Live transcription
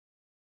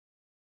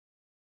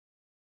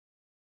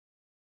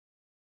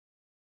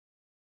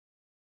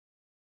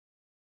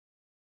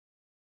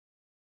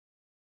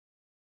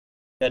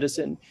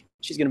medicine.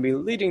 She's going to be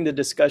leading the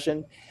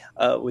discussion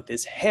with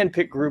this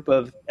handpicked group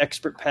of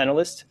expert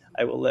panelists.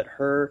 I will let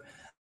her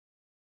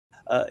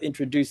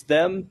introduce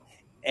them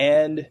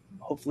and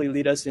hopefully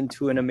lead us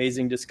into an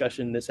amazing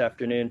discussion this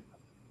afternoon.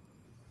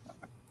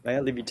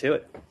 I'll leave you to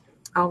it.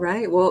 All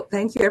right. Well,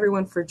 thank you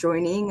everyone for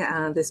joining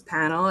this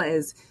panel.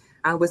 As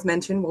was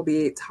mentioned, we'll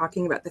be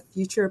talking about the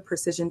future of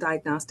precision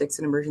diagnostics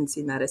in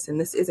emergency medicine.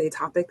 This is a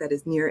topic that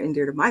is near and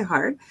dear to my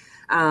heart.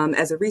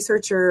 As a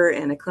researcher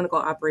and a clinical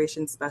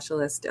operations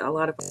specialist, a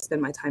lot of us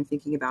spend my time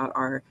thinking about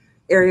our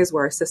areas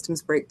where our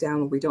systems break down,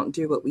 where we don't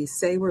do what we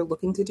say we're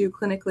looking to do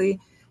clinically,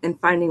 and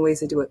finding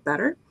ways to do it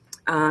better.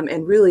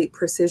 And really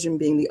precision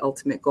being the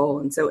ultimate goal.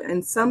 And so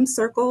in some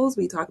circles,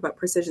 we talk about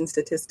precision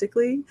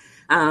statistically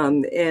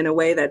in a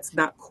way that's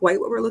not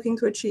quite what we're looking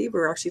to achieve.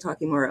 We're actually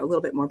talking a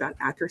little bit more about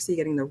accuracy,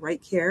 getting the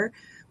right care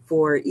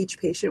for each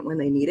patient when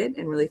they need it,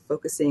 and really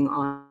focusing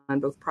on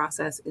both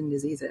process and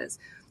diseases.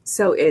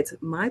 So it's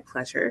my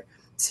pleasure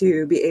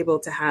to be able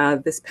to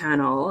have this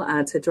panel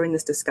to join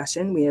this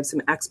discussion. We have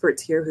some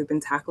experts here who've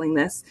been tackling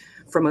this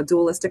from a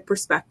dualistic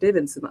perspective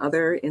and some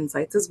other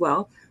insights as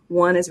well.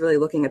 One is really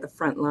looking at the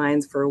front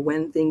lines for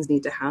when things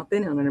need to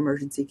happen on an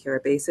emergency care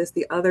basis.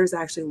 The other is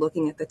actually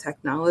looking at the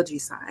technology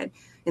side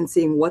and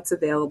seeing what's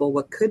available,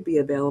 what could be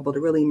available to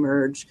really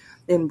merge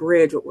and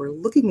bridge what we're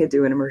looking to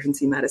do in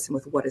emergency medicine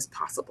with what is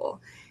possible.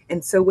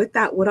 And so with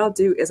that, what I'll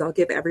do is I'll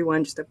give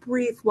everyone just a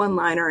brief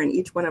one-liner on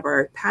each one of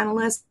our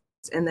panelists,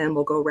 and then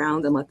we'll go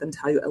around and let them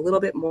tell you a little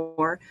bit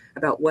more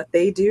about what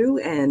they do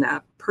and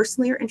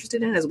personally are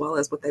interested in, as well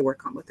as what they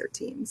work on with their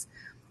teams.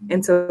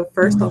 And so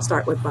first, I'll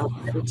start with Bob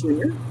Petty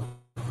Jr.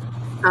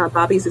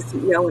 Bobby's the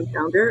CEO and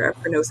founder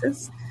of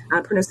Prognosis.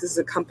 Prognosis is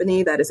a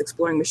company that is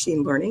exploring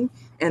machine learning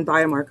and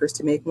biomarkers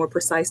to make more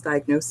precise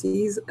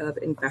diagnoses of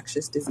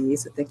infectious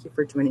disease. So thank you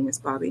for joining us,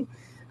 Bobby.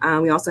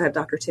 We also have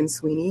Dr. Tim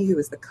Sweeney, who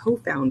is the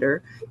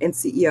co-founder and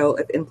CEO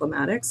of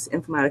Inflamatics.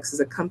 Inflamatics is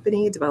a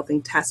company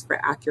developing tests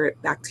for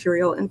accurate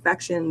bacterial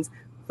infections,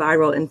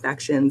 viral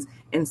infections,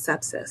 and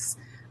sepsis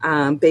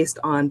based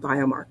on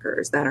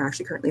biomarkers that are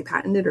actually currently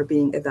patented or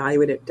being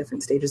evaluated at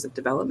different stages of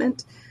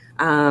development.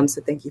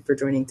 So thank you for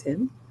joining,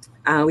 Tim.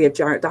 We have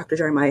Dr.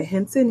 Jeremiah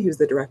Henson, who's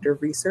the Director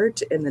of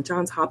Research in the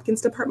Johns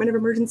Hopkins Department of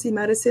Emergency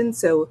Medicine,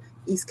 so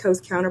East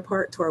Coast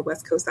counterpart to our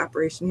West Coast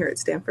operation here at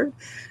Stanford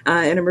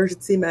in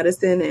emergency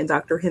medicine. And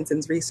Dr.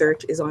 Henson's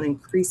research is on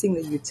increasing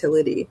the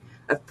utility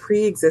of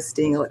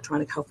pre-existing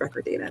electronic health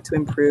record data to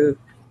improve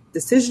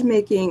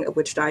decision-making, of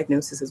which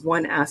diagnosis is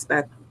one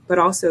aspect, but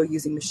also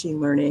using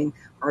machine learning,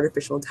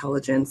 artificial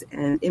intelligence,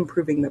 and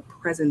improving the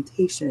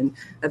presentation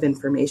of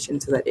information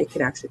so that it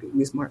can actually be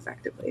used more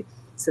effectively.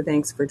 So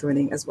thanks for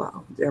joining as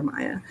well,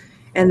 Jeremiah.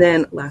 And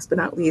then last but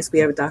not least, we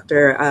have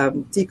Dr.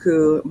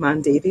 Diku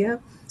Mandavia,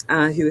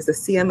 who is the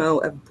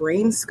CMO of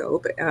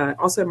BrainScope,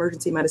 also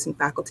emergency medicine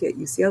faculty at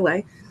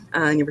UCLA,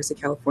 University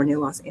of California,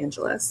 Los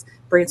Angeles.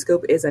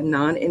 BrainScope is a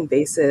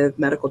non-invasive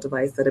medical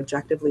device that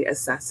objectively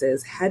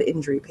assesses head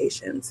injury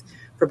patients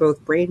for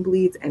both brain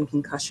bleeds and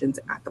concussions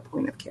at the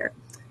point of care.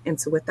 And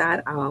so with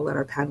that, I'll let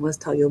our panelists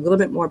tell you a little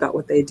bit more about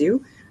what they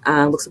do.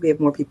 Looks like we have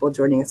more people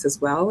joining us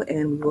as well.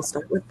 And we will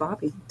start with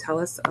Bobby. Tell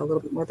us a little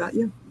bit more about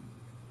you.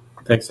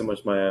 Thanks so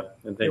much, Maya.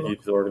 And thank you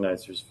to the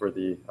organizers for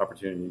the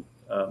opportunity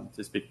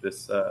to speak to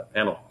this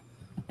panel.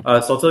 So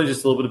I'll tell you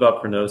just a little bit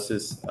about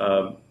Prognosis.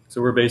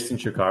 So we're based in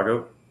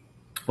Chicago.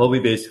 What we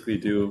basically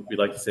do, we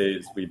like to say,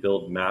 is we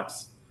build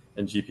maps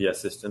and GPS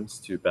systems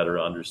to better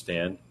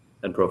understand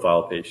and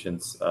profile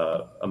patients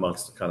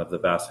amongst kind of the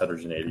vast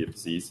heterogeneity of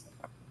disease.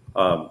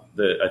 I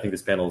think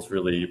this panel is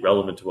really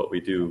relevant to what we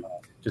do,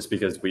 just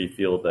because we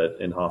feel that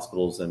in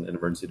hospitals and in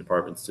emergency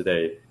departments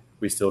today,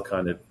 we still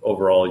kind of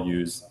overall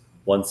use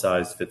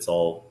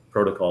one-size-fits-all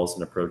protocols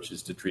and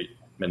approaches to treat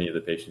many of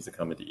the patients that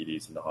come into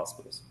EDs and the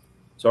hospitals.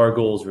 So our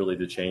goal is really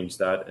to change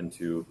that and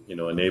to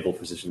enable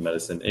precision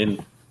medicine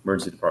in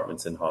emergency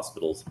departments and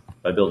hospitals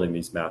by building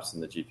these maps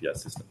and the GPS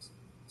systems.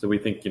 So we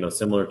think,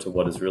 similar to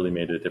what has really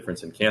made a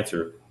difference in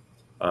cancer,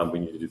 we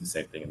need to do the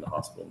same thing in the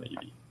hospital and the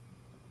ED.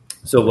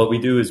 So what we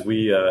do is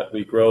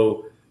we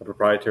grow a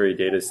proprietary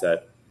data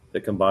set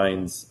that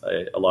combines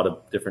a lot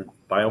of different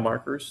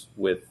biomarkers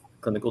with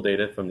clinical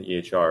data from the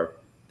EHR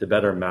to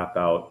better map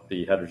out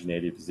the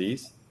heterogeneity of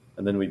disease.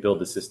 And then we build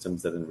the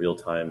systems that in real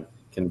time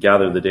can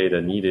gather the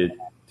data needed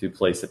to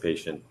place a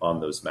patient on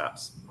those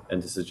maps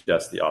and to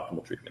suggest the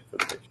optimal treatment for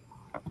the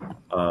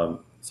patient.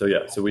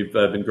 So we've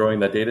been growing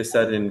that data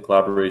set in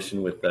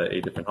collaboration with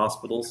 8 different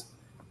hospitals,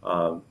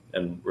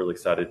 and really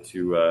excited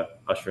to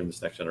usher in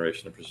this next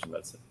generation of precision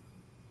medicine.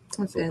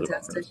 That's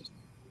fantastic.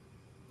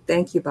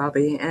 Thank you,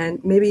 Bobby.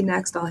 And maybe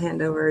next I'll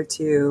hand over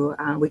to,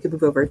 we could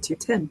move over to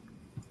Tim.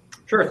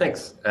 Sure,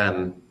 thanks.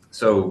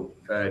 So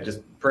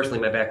just personally,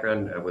 my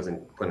background was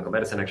in clinical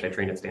medicine. Actually, I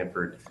trained at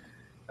Stanford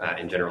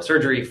in general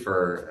surgery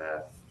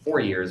for 4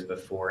 years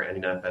before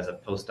ending up as a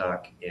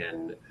postdoc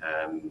in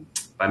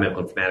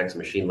biomedical informatics and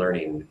machine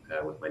learning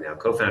with my now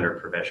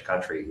co-founder, Pravesh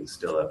Khatri, who's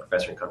still a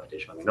professor in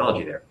computational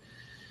immunology there.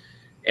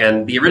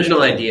 And the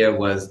original idea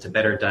was to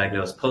better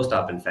diagnose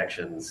post-op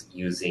infections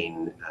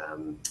using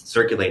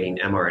circulating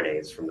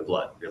mRNAs from the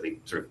blood, really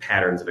sort of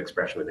patterns of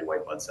expression within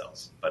white blood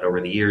cells. But over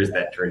the years,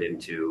 that turned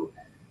into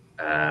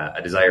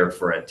a desire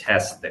for a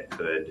test that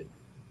could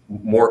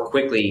more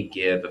quickly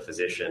give a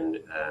physician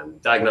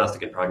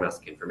diagnostic and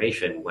prognostic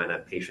information when a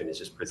patient is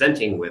just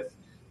presenting with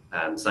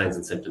signs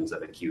and symptoms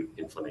of acute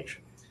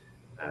inflammation.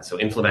 So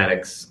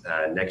Inflamatics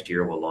next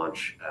year will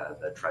launch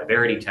the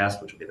Triverity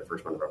test, which will be the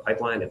first one of our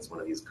pipeline. It's one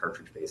of these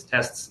cartridge-based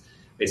tests.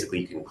 Basically,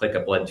 you can click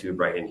a blood tube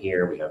right in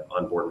here. We have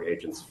onboard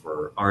reagents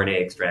for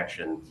RNA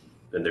extraction.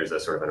 Then there's a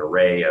sort of an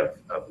array of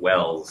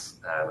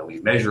wells, and we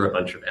measure a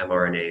bunch of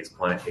mRNAs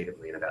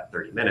quantitatively in about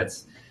 30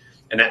 minutes.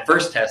 And that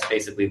first test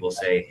basically will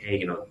say,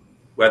 hey,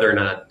 whether or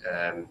not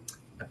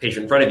a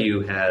patient in front of you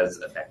has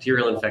a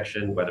bacterial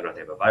infection, whether or not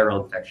they have a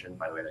viral infection.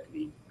 By the way, that can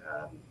be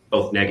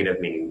both negative,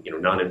 meaning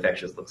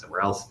non-infectious, look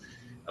somewhere else.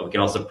 We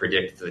can also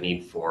predict the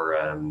need for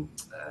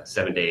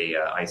 7-day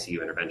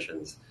ICU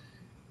interventions.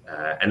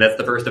 And that's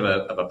the first of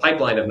a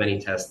pipeline of many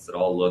tests that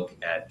all look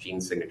at gene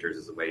signatures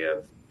as a way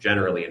of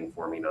generally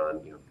informing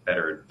on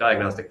better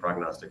diagnostic,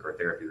 prognostic, or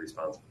therapy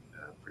response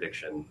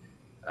prediction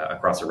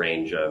across a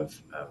range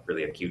of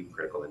really acute and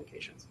critical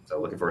indications.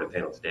 So looking forward to the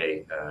panel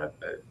today. I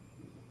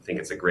think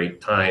it's a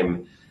great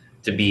time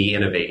to be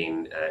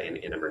innovating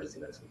in emergency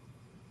medicine.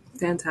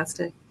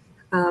 Fantastic.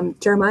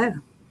 Jeremiah.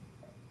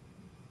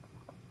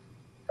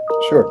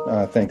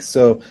 Sure, thanks.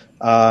 So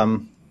I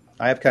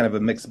have kind of a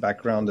mixed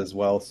background as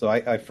well. So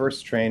I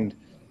first trained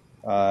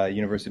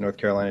University of North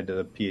Carolina, did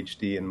a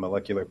PhD in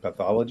molecular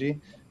pathology,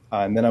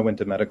 and then I went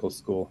to medical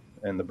school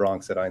in the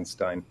Bronx at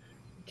Einstein.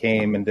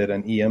 Came and did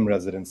an EM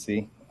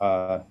residency,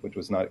 which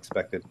was not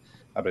expected,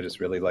 but I just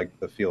really liked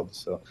the field.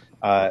 So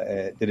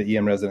did an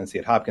EM residency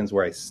at Hopkins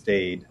where I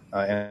stayed,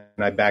 and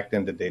I backed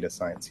into data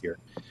science here.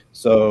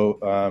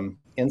 So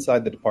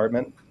inside the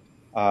department,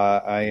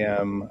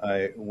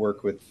 I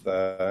work with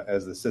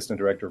as the assistant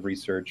director of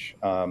research,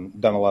 done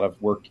a lot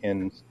of work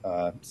in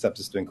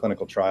sepsis doing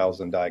clinical trials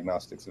and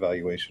diagnostics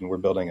evaluation. We're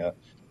building a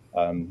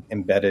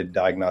embedded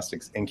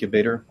diagnostics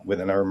incubator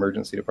within our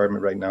emergency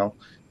department right now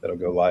that'll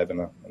go live in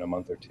a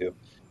month or two.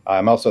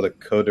 I'm also the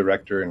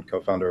co-director and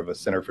co-founder of a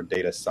Center for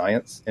Data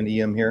Science in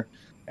EM here,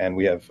 and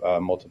we have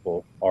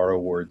multiple R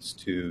awards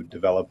to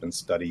develop and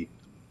study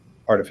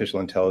artificial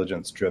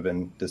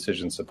intelligence-driven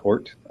decision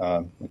support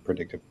with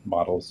predictive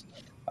models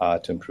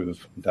to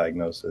improve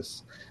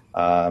diagnosis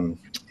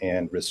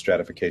and risk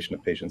stratification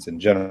of patients in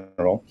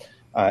general.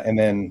 And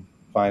then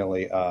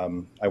finally,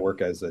 I work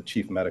as a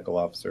chief medical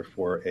officer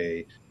for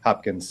a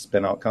Hopkins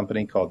spin-out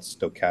company called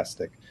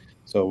Stochastic.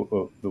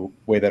 So the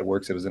way that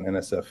works, it was an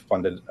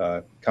NSF-funded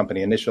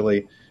company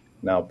initially,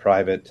 now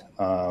private.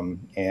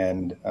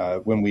 And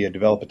when we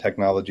develop a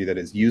technology that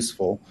is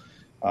useful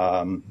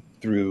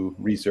through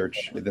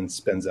research, it then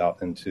spins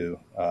out into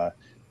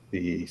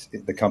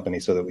the company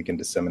so that we can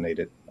disseminate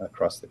it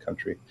across the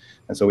country.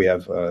 And so we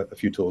have a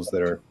few tools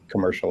that are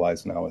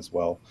commercialized now as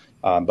well.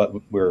 But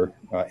we're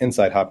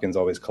inside Hopkins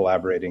always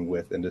collaborating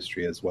with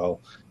industry as well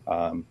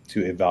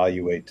to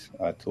evaluate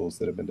tools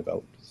that have been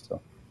developed.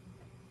 So.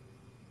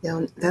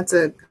 Yeah, that's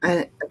a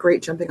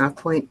great jumping off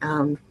point.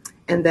 And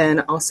then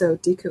also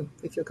Diku,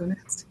 if you'll go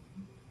next.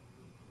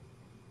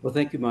 Well,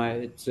 thank you, Maya.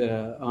 It's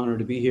an honor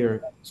to be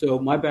here. So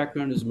my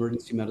background is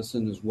emergency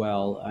medicine as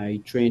well.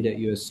 I trained at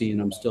USC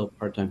and I'm still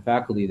part-time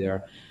faculty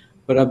there.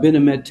 But I've been a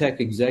med tech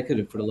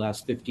executive for the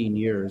last 15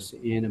 years,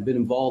 and I've been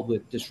involved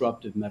with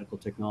disruptive medical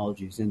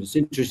technologies. And it's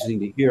interesting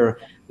to hear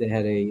they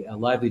had a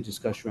lively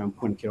discussion around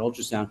point-of-care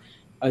ultrasound.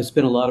 I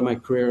spent a lot of my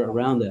career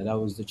around that. I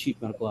was the chief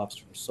medical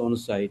officer for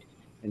Sonosite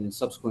and then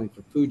subsequently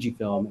for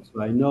Fujifilm. So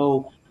I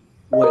know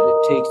what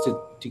it takes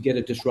to get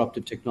a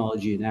disruptive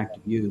technology in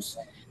active use.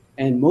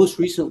 And most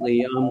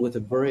recently, I'm with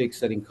a very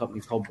exciting company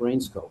called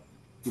BrainScope.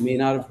 You may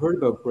not have heard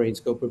about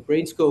BrainScope, but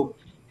BrainScope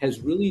has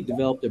really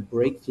developed a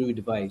breakthrough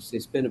device. They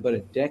spent about a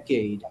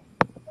decade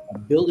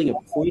building a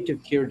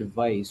point-of-care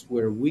device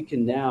where we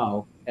can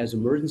now, as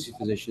emergency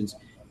physicians,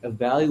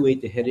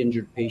 evaluate the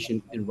head-injured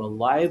patient and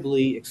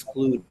reliably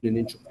exclude an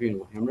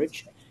intracranial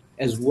hemorrhage,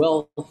 as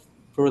well,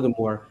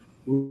 furthermore,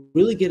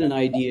 really get an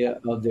idea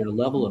of their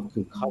level of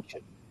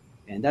concussion.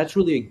 And that's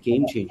really a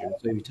game changer.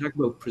 So if you talk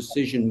about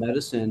precision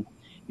medicine,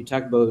 you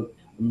talk about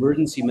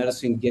emergency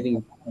medicine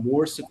getting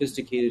more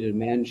sophisticated in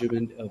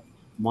management of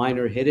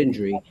minor head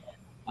injury.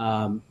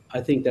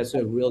 I think that's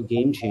a real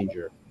game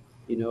changer.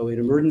 In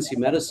emergency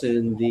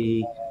medicine,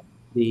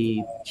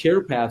 the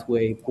care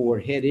pathway for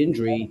head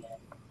injury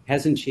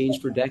hasn't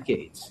changed for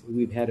decades.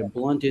 We've had a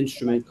blunt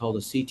instrument called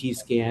a CT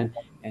scan,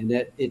 and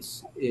that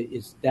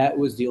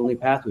was the only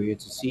pathway.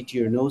 It's a CT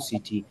or no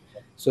CT.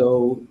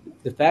 So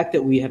the fact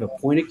that we have a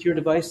point-of-care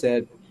device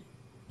that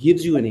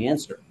gives you an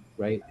answer,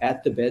 right,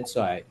 at the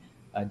bedside,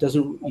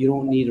 you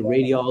don't need a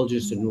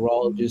radiologist, a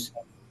neurologist.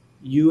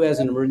 You as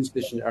an emergency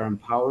physician are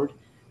empowered.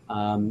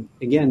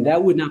 Again,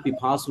 that would not be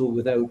possible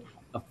without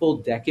a full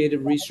decade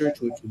of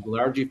research, which was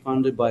largely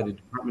funded by the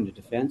Department of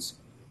Defense,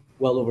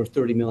 well over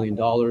 $30 million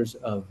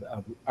of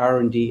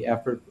R&D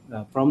effort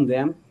from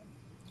them.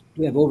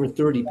 We have over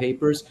 30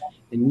 papers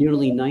and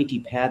nearly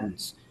 90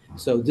 patents.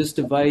 So this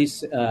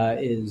device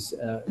is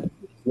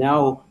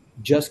now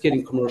just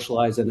getting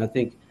commercialized, and I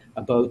think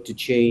about to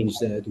change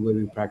the way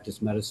we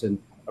practice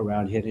medicine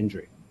around head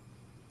injury.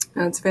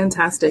 That's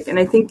fantastic. And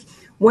I think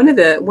one of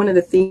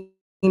the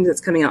themes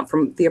that's coming out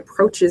from the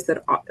approaches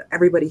that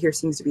everybody here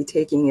seems to be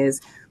taking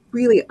is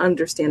really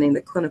understanding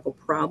the clinical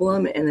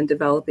problem and then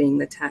developing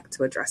the tech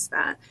to address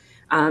that.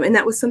 And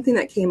that was something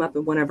that came up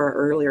in one of our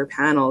earlier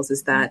panels,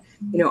 is that,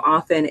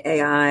 often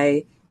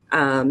AI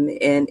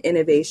and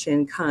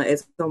innovation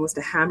is almost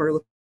a hammer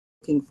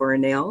looking for a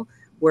nail,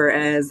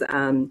 whereas,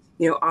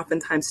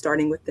 oftentimes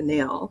starting with the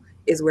nail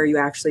is where you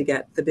actually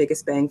get the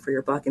biggest bang for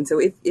your buck. And so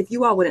if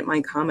you all wouldn't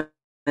mind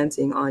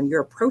commenting on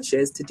your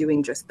approaches to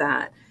doing just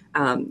that,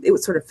 it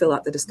would sort of fill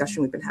out the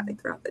discussion we've been having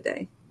throughout the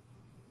day.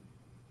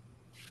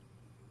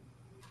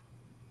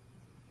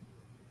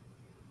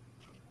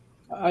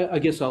 I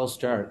guess I'll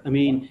start. I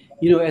mean,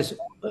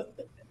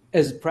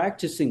 as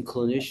practicing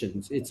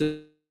clinicians, it's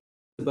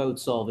about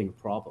solving a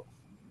problem.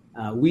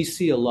 We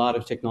see a lot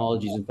of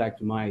technologies. In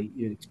fact, in my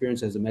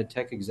experience as a med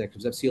tech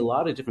executive, I see a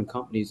lot of different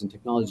companies and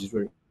technologies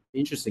that are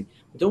interesting,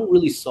 but don't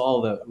really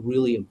solve a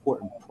really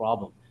important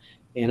problem.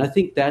 And I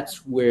think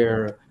that's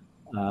where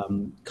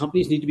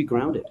companies need to be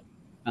grounded.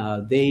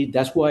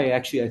 That's why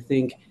actually I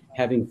think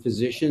having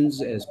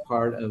physicians as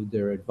part of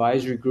their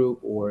advisory group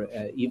or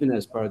even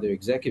as part of their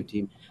executive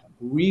team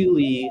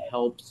really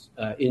helps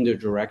in their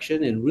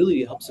direction and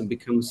really helps them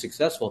become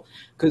successful,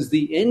 because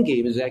the end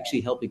game is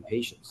actually helping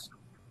patients,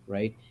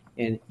 right?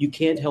 And you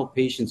can't help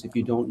patients if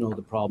you don't know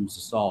the problems to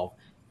solve.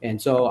 And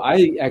so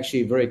I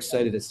actually am very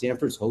excited that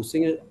Stanford's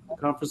hosting a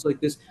conference like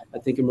this. I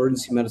think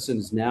emergency medicine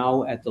is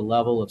now at the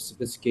level of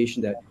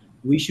sophistication that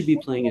we should be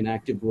playing an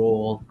active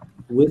role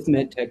with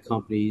med tech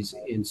companies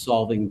in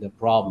solving the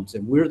problems.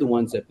 And we're the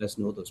ones that best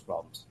know those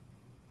problems.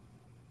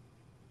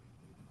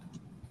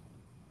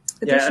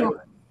 Yeah,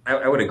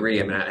 I would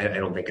agree. I mean, I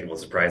don't think it will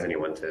surprise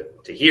anyone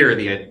to hear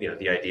the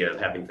idea of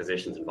having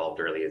physicians involved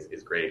early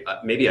is great.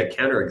 Maybe a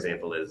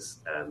counterexample is,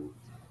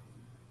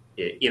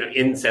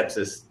 in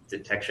sepsis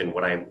detection,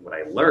 what I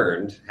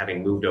learned,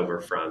 having moved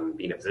over from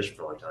being a physician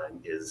for a long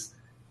time, is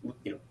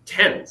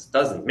tens,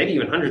 dozens, maybe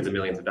even hundreds of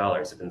millions of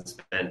dollars have been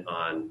spent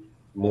on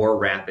more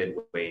rapid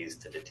ways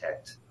to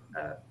detect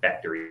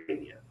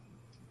bacteremia,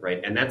 right?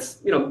 And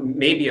that's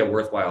maybe a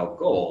worthwhile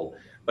goal,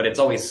 but it's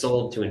always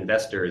sold to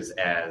investors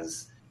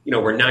as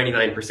we're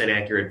 99%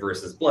 accurate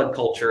versus blood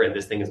culture, and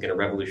this thing is going to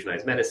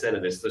revolutionize medicine.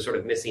 And there's the sort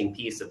of missing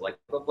piece of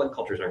blood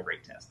cultures aren't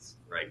great tests,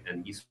 right?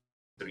 And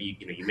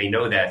you may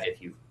know that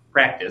if you've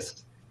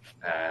practiced,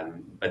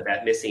 but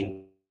that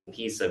missing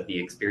piece of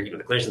the experience,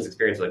 the clinician's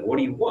experience, what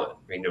do you want?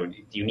 Do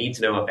you need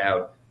to know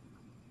about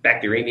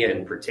bacteremia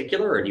in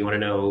particular, or do you want to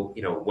know,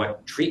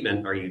 what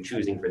treatment are you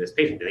choosing for this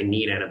patient? Do they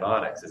need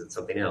antibiotics? Is it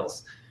something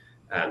else?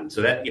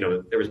 So that,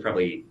 there was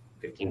probably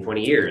 15,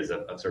 20 years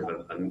of sort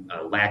of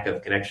a lack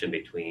of connection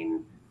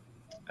between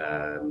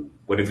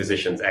what do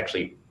physicians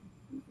actually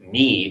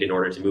need in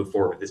order to move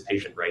forward with this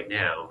patient right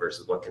now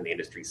versus what can the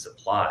industry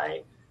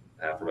supply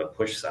from a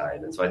push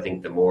side. And so I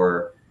think the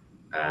more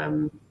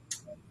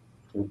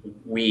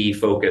we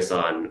focus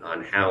on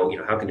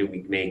how can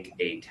we make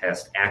a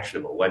test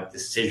actionable, what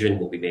decision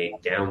will be made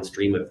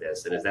downstream of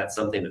this, and is that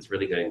something that's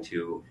really going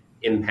to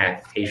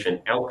impact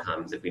patient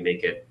outcomes if we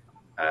make it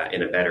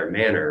in a better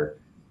manner?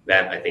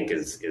 That I think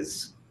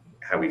is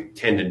how we've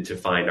tended to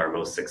find our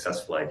most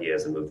successful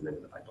ideas and move them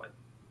into the pipeline.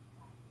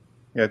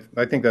 Yeah,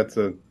 I think that's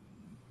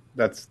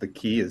the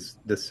key, is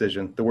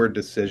decision. The word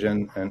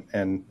decision,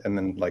 and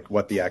then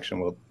what the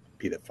action will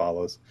be that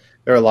follows.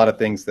 There are a lot of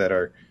things that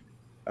are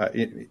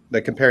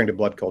comparing to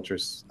blood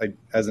cultures.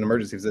 As an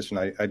emergency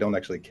physician, I don't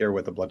actually care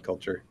what the blood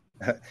culture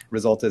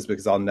result is,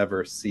 because I'll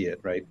never see it,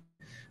 right?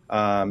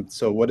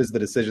 So what is the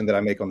decision that I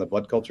make on the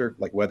blood culture,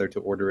 whether to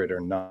order it or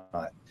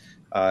not?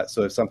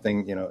 So if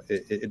something,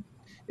 it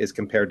is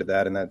compared to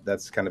that, and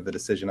that's kind of the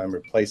decision I'm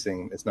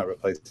replacing. It's not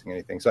replacing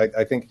anything. So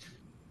I think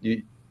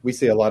we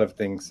see a lot of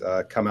things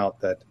come out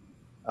that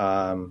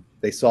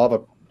they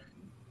solve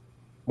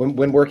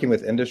when working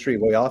with industry,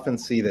 we often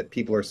see that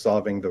people are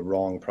solving the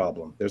wrong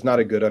problem. There's not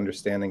a good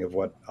understanding of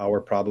what our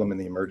problem in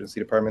the emergency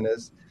department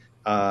is.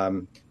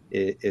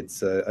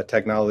 It's a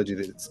technology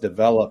that's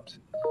developed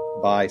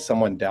by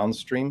someone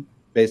downstream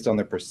based on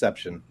their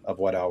perception of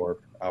what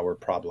our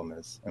problem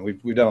is. And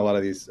we've done a lot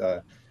of these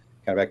kind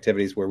of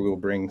activities where we will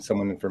bring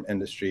someone in from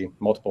industry,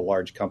 multiple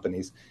large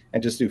companies,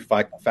 and just do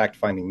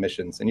fact-finding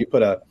missions. And you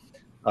put a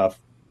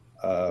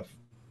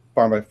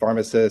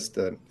pharmacist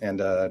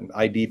and an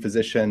ID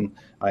physician,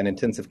 an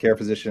intensive care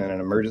physician, and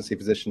an emergency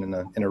physician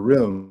in a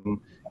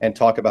room and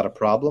talk about a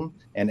problem,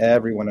 and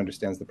everyone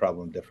understands the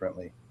problem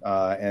differently.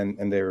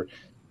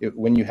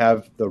 When you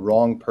have the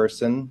wrong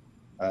person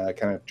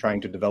kind of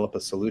trying to develop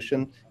a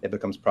solution, it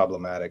becomes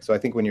problematic. So I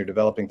think when you're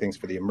developing things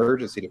for the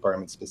emergency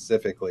department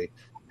specifically,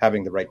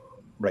 having the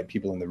right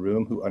people in the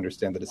room who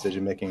understand the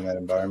decision making in that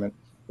environment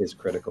is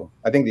critical.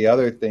 I think the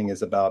other thing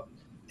is about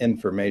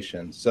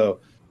information. So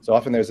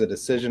often there's a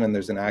decision and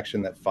there's an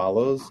action that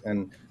follows,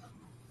 and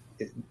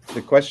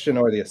the question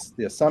or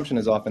the assumption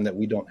is often that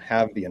we don't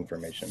have the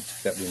information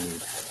that we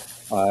need.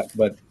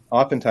 But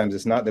oftentimes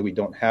it's not that we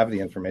don't have the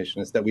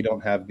information, it's that we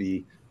don't have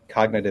the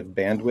cognitive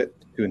bandwidth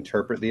to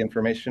interpret the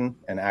information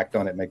and act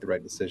on it, make the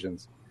right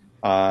decisions.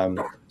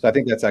 So I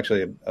think that's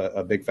actually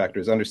a big factor,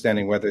 is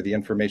understanding whether the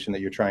information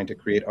that you're trying to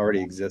create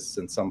already exists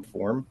in some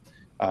form,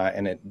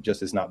 and it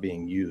just is not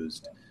being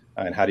used.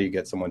 And how do you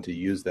get someone to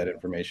use that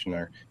information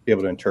or be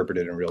able to interpret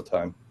it in real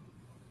time?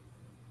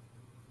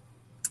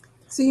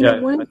 So,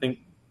 I think...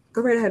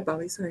 Go right ahead,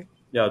 Bobby, sorry.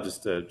 Yeah, I'll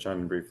just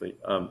chime in briefly.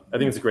 I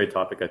think it's a great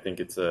topic. I think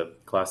it's a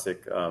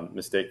classic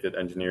mistake that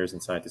engineers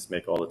and scientists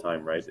make all the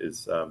time, right,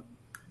 is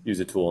use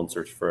a tool and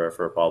search for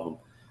a problem.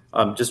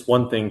 Just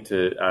one thing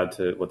to add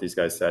to what these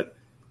guys said.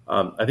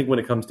 I think when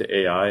it comes to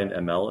AI and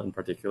ML in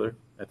particular,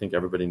 I think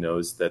everybody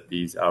knows that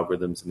these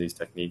algorithms and these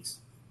techniques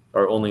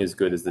are only as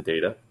good as the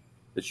data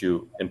that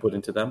you input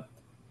into them.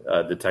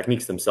 The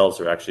techniques themselves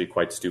are actually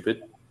quite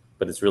stupid,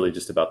 but it's really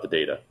just about the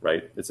data,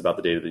 right? It's about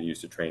the data that you use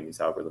to train these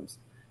algorithms.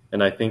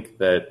 And I think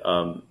that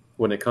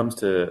when it comes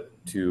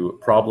to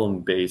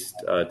problem-based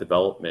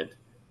development,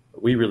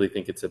 we really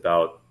think it's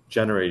about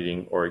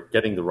generating or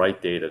getting the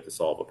right data to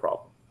solve a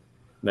problem.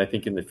 And I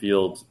think in the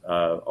field,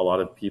 a lot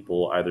of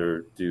people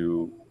either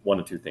do one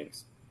of two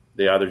things.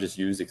 They either just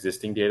use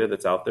existing data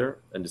that's out there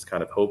and just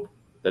kind of hope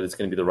that it's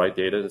going to be the right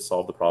data to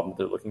solve the problem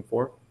they're looking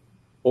for,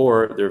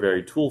 or they're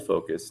very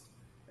tool-focused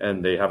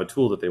and they have a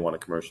tool that they want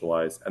to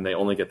commercialize and they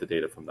only get the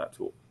data from that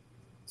tool.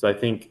 So I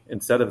think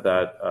instead of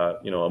that,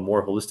 a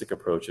more holistic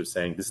approach of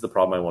saying, this is the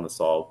problem I want to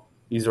solve.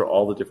 These are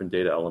all the different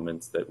data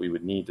elements that we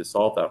would need to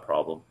solve that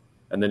problem.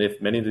 And then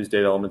if many of these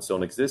data elements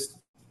don't exist,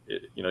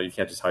 you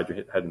can't just hide your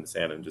head in the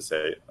sand and just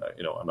say,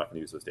 I'm not going to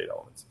use those data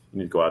elements. You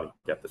need to go out and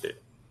get the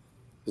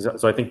data.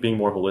 So I think being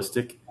more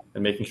holistic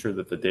and making sure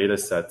that the data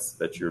sets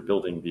that you're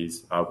building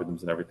these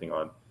algorithms and everything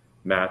on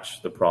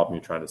match the problem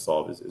you're trying to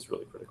solve is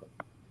really critical.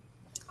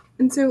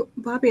 And so,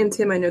 Bobby and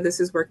Tim, I know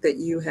this is work that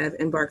you have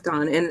embarked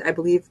on, and I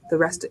believe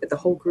the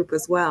whole group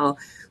as well.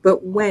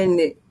 But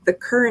when the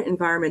current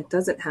environment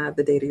doesn't have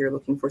the data you're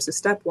looking for, so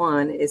step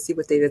one is see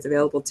what data is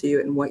available to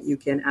you and what you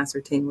can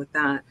ascertain with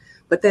that.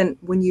 But then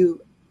when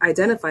you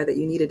identify that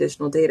you need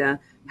additional data,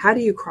 how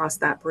do you cross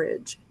that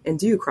bridge? And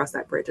do you cross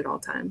that bridge at all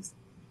times?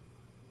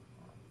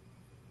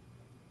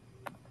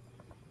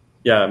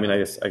 Yeah, I mean, I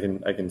guess I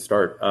can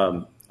start.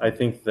 I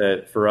think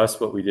that for us,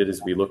 what we did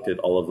is we looked at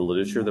all of the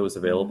literature that was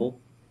available.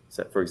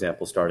 For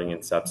example, starting in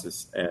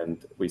sepsis,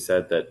 and we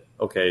said that,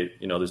 okay,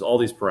 there's all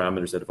these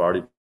parameters that have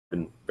already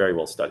been very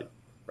well studied,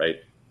 right?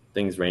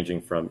 Things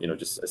ranging from,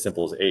 just as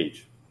simple as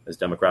age, as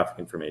demographic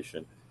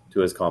information,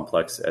 to as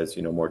complex as,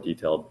 more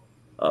detailed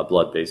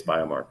blood-based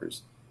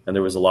biomarkers. And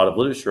there was a lot of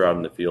literature out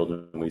in the field,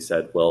 and we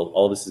said, well,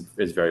 all this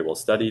is very well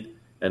studied,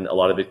 and a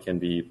lot of it can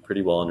be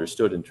pretty well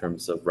understood in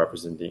terms of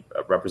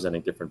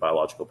representing different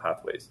biological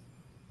pathways.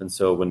 And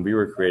so when we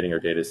were creating our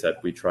data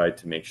set, we tried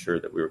to make sure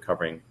that we were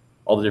covering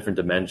all the different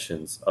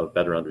dimensions of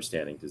better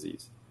understanding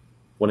disease.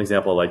 One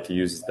example I like to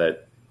use is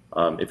that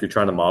if you're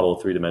trying to model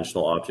a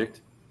three-dimensional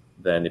object,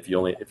 then if you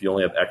only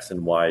have X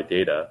and Y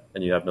data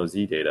and you have no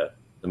Z data,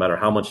 no matter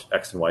how much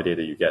X and Y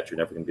data you get, you're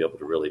never going to be able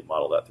to really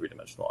model that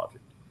three-dimensional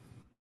object.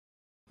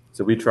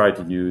 So we tried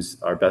to use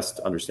our best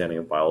understanding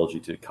of biology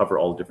to cover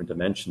all the different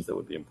dimensions that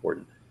would be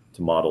important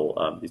to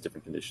model these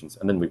different conditions.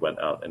 And then we went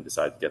out and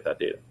decided to get that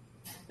data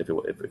if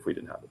we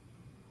didn't have it.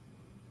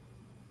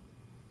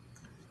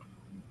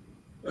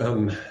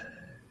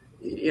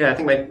 Yeah, I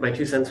think my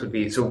 2 cents would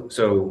be,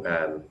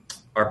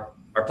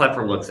 our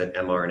platform looks at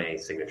mRNA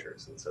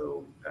signatures. And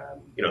so,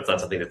 it's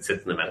not something that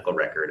sits in the medical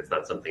record. It's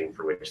not something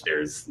for which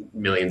there's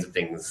millions of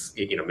things,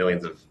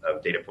 millions of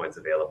data points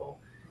available.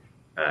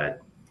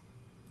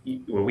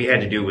 What we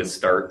had to do was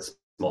start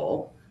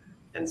small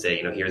and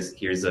say,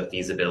 here's a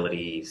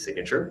feasibility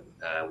signature.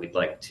 We'd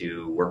like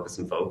to work with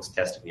some folks,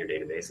 test it in your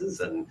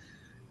databases, and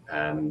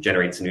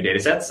generate some new data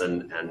sets,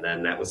 and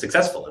then that was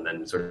successful. And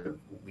then sort of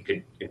we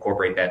could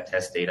incorporate that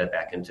test data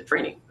back into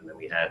training. And then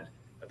we had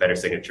a better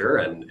signature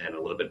and a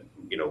little bit,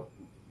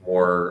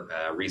 more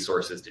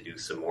resources to do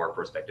some more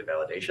prospective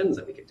validations,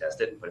 and we could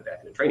test it and put it back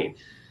into training.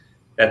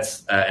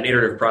 That's an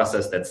iterative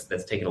process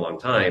that's taken a long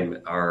time.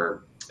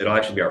 It'll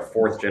actually be our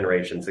 4th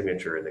generation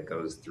signature that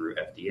goes through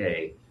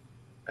FDA.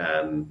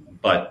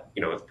 But,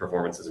 its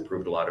performance has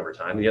improved a lot over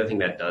time. And the other thing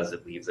that does,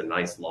 it leaves a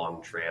nice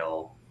long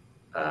trail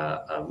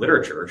of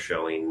literature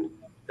showing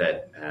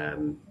that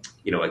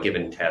a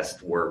given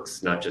test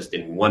works not just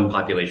in one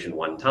population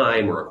one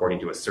time or according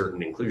to a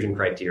certain inclusion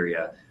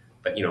criteria,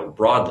 but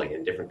broadly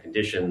in different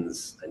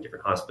conditions and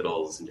different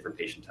hospitals and different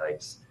patient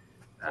types.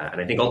 And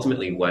I think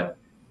ultimately what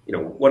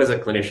does a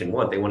clinician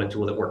want? They want a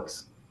tool that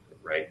works,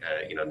 right?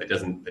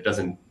 That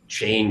doesn't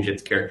change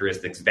its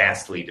characteristics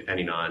vastly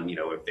depending on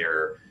if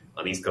they're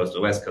on the East Coast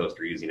or West Coast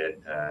or using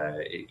it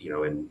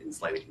in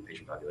slightly different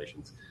patient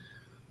populations.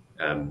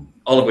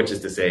 All of which is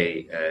to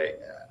say,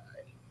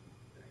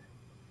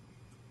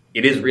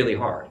 it is really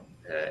hard,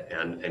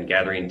 and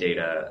gathering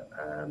data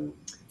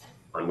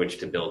on which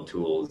to build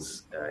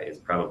tools is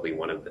probably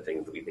one of the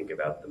things that we think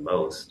about the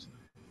most.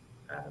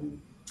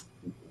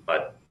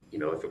 But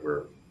if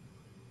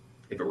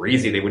it were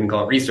easy, they wouldn't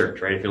call it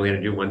research, right? If you only had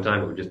to do it one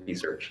time, it would just be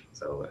search.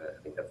 So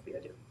I think that's the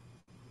idea.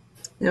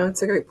 No,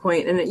 it's a great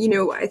point. And,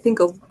 I think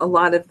a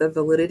lot of the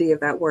validity of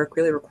that work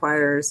really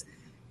requires,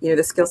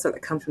 the skill set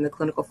that comes from the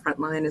clinical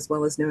frontline, as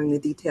well as knowing the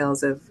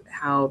details of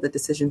how the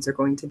decisions are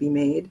going to be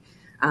made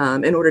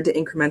in order to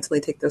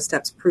incrementally take those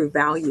steps, prove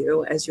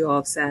value, as you all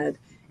have said,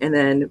 and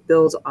then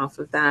build off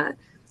of that.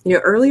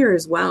 Earlier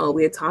as well,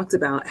 we had talked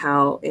about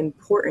how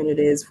important it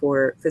is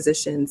for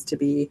physicians to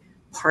be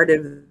part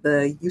of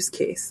the use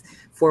case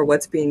for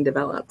what's being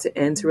developed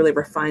and to really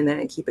refine that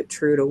and keep it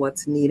true to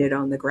what's needed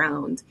on the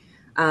ground.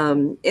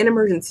 In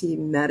emergency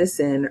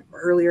medicine,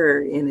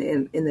 earlier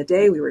in the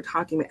day, we were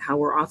talking about how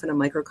we're often a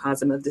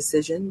microcosm of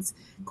decisions,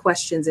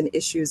 questions, and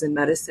issues in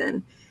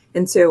medicine.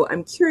 And so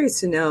I'm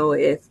curious to know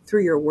if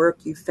through your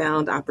work you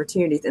found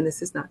opportunities, and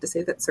this is not to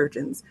say that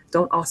surgeons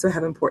don't also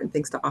have important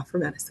things to offer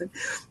medicine,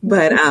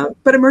 but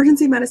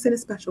emergency medicine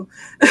is special.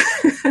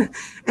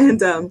 And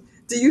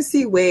do you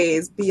see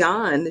ways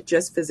beyond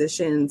just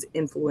physicians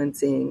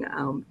influencing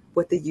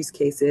what the use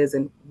case is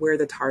and where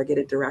the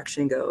targeted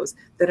direction goes,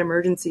 that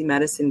emergency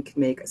medicine can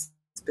make a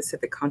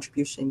specific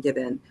contribution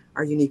given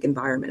our unique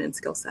environment and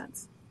skill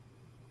sets?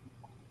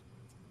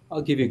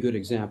 I'll give you a good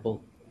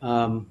example.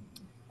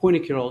 Point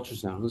of care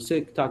ultrasound. Let's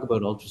talk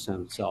about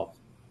ultrasound itself.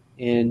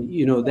 And,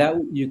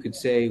 that you could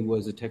say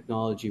was a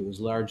technology that was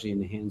largely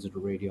in the hands of the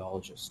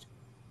radiologist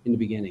in the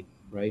beginning,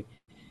 right?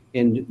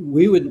 And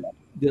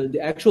the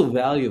actual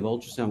value of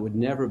ultrasound would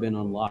never have been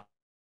unlocked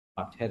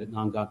had it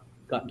not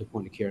gotten to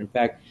point of care. In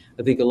fact,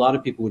 I think a lot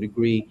of people would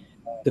agree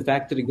the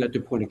fact that it got to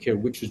point of care,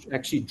 which was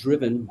actually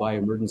driven by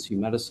emergency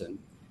medicine,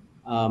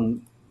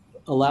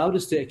 allowed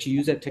us to actually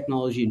use that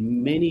technology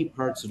in many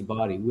parts of the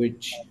body,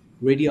 which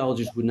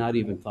radiologists would not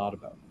even thought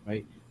about,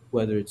 right?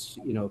 Whether it's,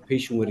 a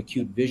patient with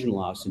acute vision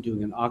loss and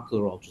doing an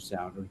ocular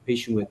ultrasound, or a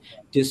patient with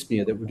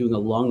dyspnea that we're doing a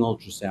lung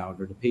ultrasound,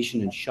 or the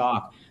patient in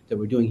shock that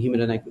we're doing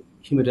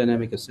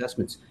hemodynamic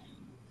assessments.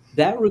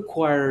 That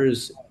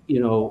requires,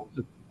 a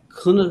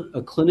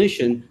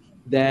clinician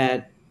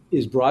that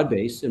is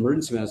broad-based.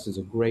 Emergency medicine is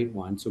a great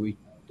one, so we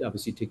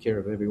obviously take care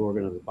of every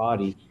organ of the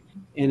body,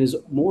 and is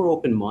more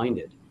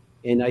open-minded.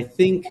 And I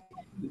think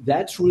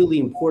that's really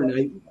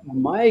important.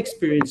 My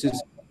experience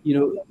is,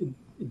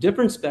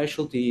 different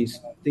specialties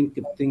think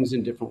of things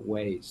in different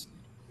ways.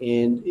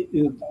 And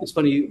it's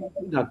funny,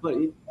 not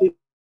funny,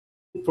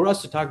 for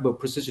us to talk about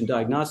precision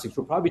diagnostics,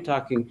 we're probably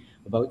talking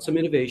about some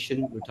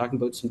innovation, we're talking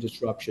about some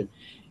disruption.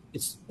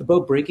 It's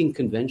about breaking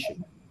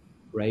convention,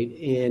 right?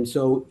 And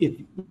so if,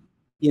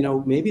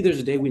 maybe there's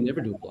a day we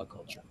never do a blood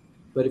culture,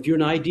 but if you're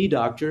an ID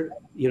doctor,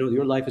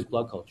 your life is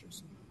blood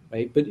cultures,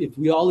 right? But if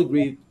we all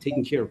agree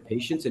taking care of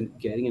patients and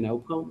getting an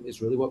outcome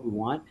is really what we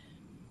want,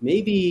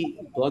 maybe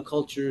blood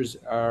cultures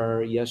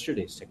are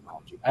yesterday's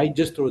technology. I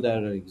just throw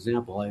that as an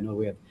example. I know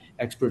we have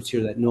experts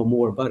here that know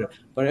more about it,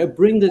 but I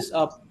bring this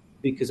up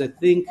because I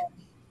think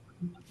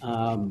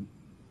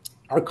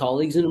our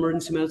colleagues in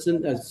emergency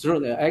medicine,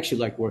 certainly I actually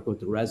like working with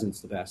the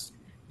residents the best.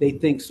 They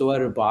think so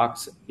out of the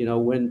box.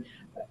 When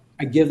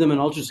I give them an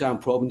ultrasound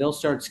probe and they'll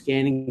start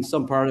scanning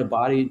some part of the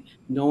body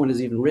no one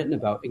has even written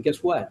about. And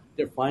guess what?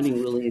 They're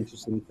finding really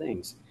interesting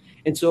things.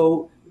 And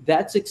so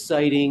that's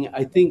exciting.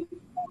 I think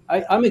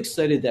I'm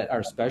excited that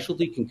our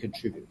specialty can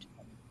contribute.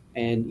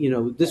 And,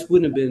 this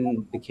wouldn't have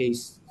been the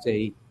case,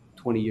 say,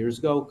 20 years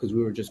ago because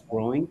we were just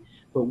growing.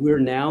 But we're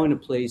now in a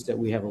place that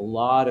we have a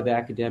lot of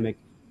academic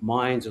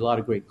minds, a lot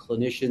of great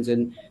clinicians,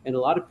 and a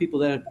lot of people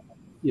that have,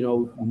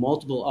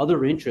 multiple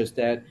other interests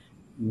that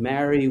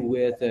marry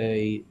with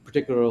a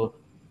particular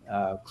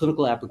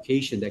clinical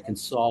application that can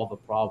solve a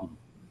problem.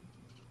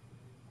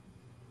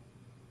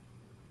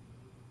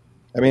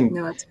 I mean,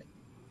 No,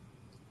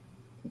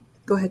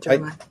 go ahead,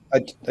 Jeremiah.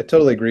 I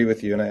totally agree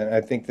with you. And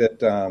I think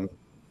that,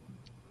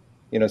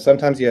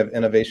 sometimes you have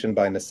innovation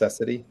by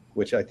necessity,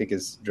 which I think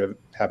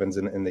happens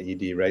in the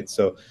ED, right?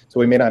 So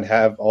we may not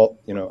have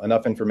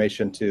enough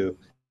information to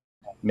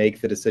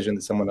make the decision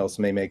that someone else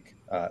may make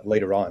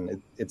later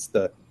on. It's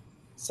the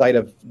site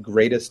of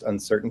greatest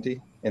uncertainty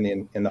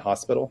in the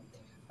hospital.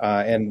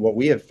 And what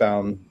we have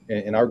found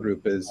in our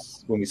group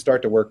is when we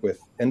start to work with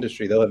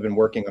industry, they'll have been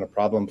working on a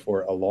problem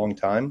for a long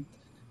time.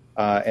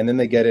 And then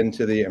they get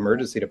into the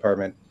emergency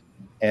department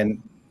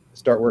and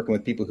start working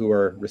with people who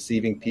are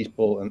receiving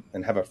people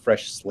and have a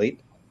fresh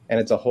slate. And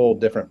it's a whole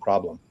different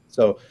problem.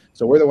 So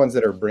we're the ones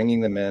that are bringing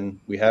them in.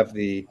 We have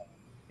the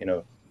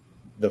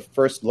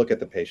first look at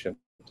the patient.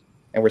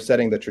 And we're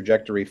setting the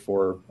trajectory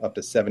for up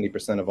to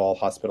 70% of all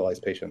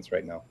hospitalized patients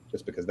right now,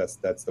 just because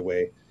that's the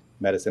way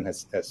medicine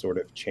has sort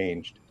of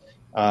changed.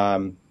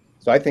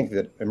 So I think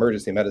that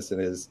emergency medicine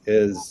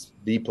is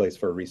the place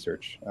for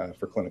research,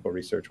 for clinical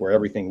research, where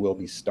everything will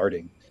be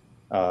starting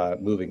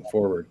moving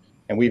forward.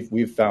 And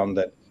we've found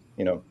that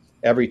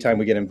every time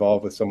we get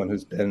involved with someone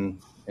who's been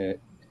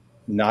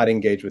not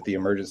engaged with the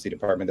emergency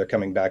department, they're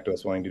coming back to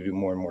us wanting to do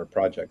more and more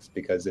projects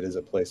because it is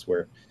a place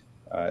where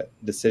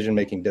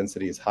decision-making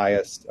density is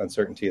highest,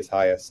 uncertainty is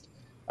highest.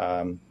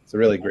 It's a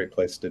really great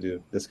place to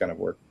do this kind of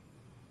work.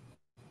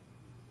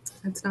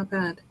 That's not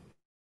bad.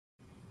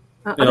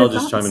 And Other I'll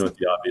just chime thoughts? in with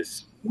the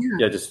obvious.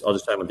 Yeah. I'll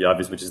just chime in with the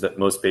obvious, which is that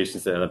most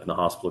patients that end up in the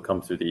hospital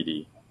come through the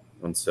ED,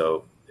 and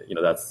so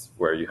that's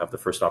where you have the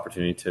first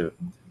opportunity to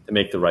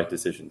make the right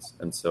decisions.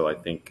 And so I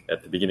think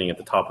at the beginning, at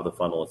the top of the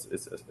funnel,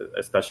 it's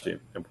especially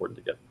important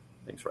to get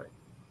things right.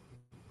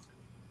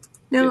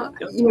 Now,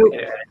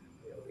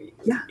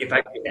 yeah. If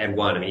I could add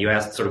one, I mean, you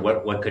asked sort of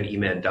what could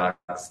emed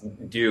docs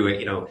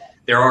do.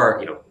 There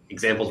are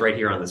examples right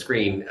here on the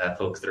screen,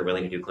 folks that are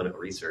willing to do clinical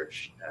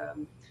research.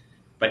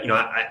 But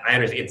I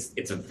understand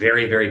it's a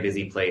very, very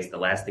busy place. The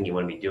last thing you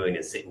want to be doing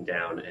is sitting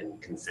down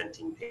and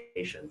consenting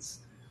patients.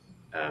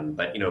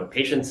 But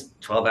patients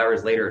 12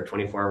 hours later or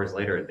 24 hours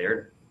later,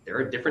 they're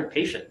a different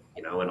patient.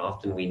 And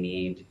often we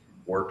need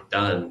work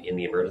done in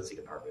the emergency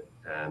department.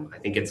 I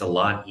think it's a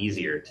lot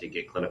easier to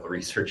get clinical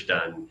research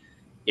done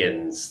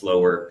in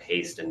slower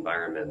paced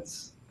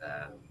environments.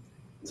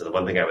 So the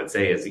one thing I would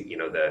say is,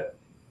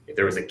 if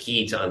there was a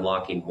key to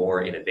unlocking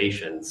more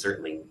innovation,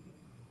 certainly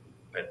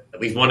at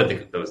least one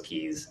of those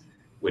keys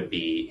would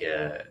be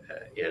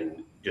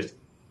in just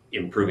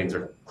improving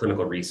sort of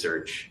clinical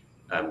research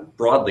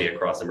broadly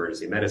across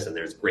emergency medicine.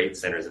 There's great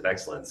centers of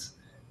excellence,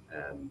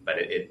 but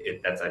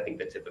that's, I think,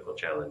 the typical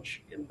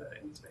challenge in the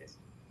space.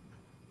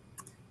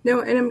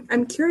 No, and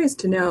I'm curious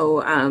to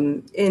know,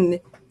 in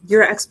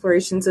your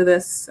explorations of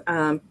this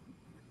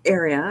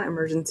area,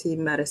 emergency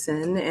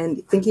medicine,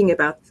 and thinking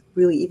about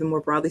really even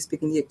more broadly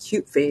speaking, the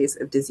acute phase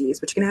of disease,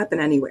 which can happen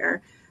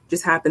anywhere,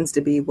 just happens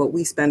to be what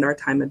we spend our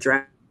time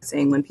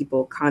addressing when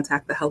people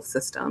contact the health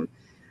system.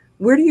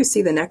 Where do you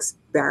see the next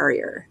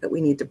barrier that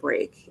we need to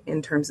break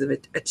in terms of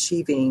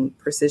achieving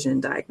precision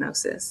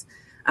diagnosis,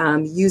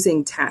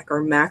 using tech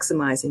or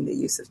maximizing the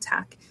use of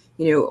tech?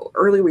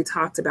 Earlier we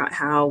talked about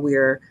how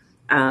we're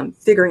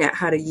figuring out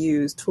how to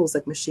use tools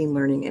like machine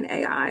learning and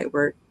AI.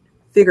 We're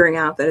figuring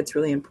out that it's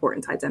really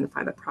important to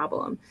identify the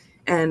problem.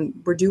 And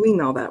we're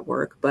doing all that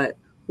work, but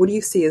what do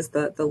you see as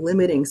the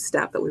limiting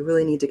step that we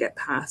really need to get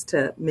past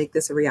to make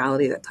this a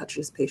reality that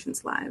touches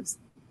patients' lives?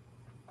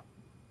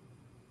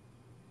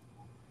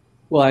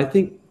 Well, I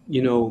think,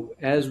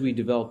 as we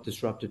develop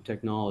disruptive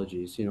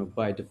technologies,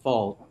 by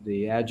default,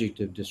 the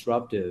adjective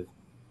disruptive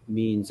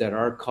means that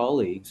our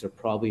colleagues are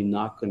probably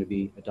not going to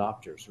be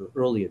adopters or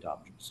early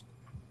adopters,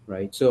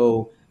 right?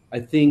 So I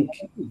think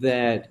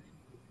that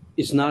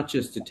it's not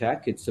just the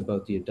tech, it's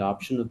about the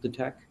adoption of the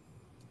tech.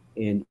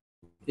 And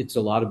it's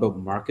a lot about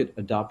market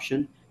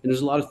adoption. And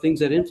there's a lot of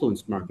things that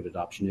influence market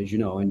adoption, as you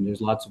know, and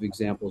there's lots of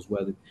examples,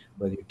 whether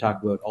you're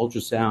talking about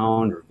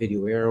ultrasound or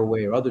video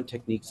airway or other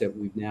techniques that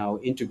we've now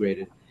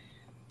integrated.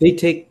 They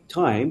take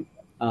time.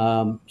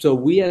 So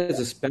we as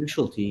a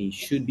specialty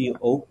should be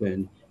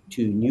open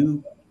to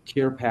new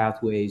care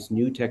pathways,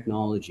 new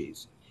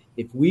technologies.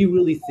 If we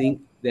really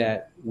think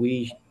that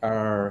we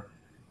are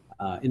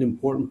an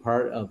important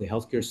part of the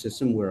healthcare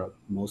system where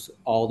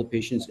all the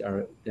patients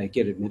that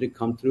get admitted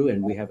come through,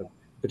 and we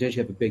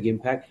potentially have a big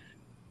impact,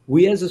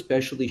 we as a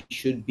specialty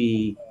should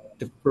be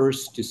the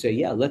first to say,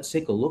 yeah, let's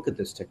take a look at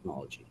this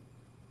technology.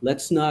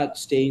 Let's not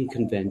stay in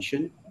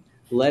convention.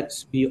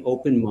 Let's be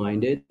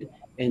open-minded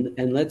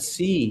and let's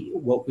see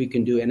what we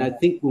can do. And I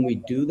think when we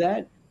do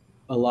that,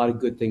 a lot of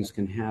good things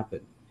can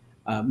happen.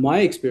 My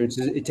experience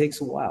is it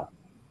takes a while,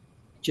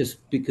 just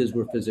because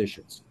we're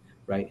physicians,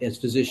 right? As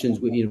physicians,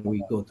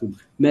 we go through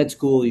med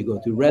school, you go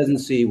through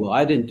residency. Well,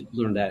 I didn't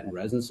learn that in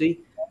residency,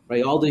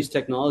 right? All these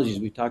technologies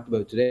we talked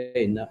about today,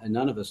 and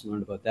none of us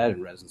learned about that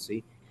in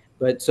residency.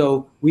 But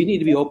so we need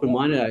to be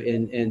open-minded,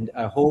 and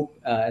I hope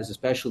as a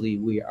specialty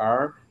we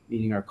are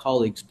meeting our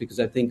colleagues, because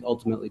I think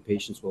ultimately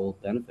patients will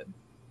benefit.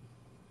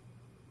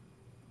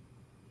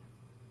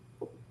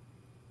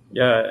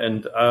 Yeah,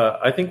 and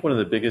I think one of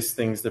the biggest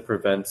things that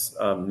prevents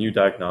new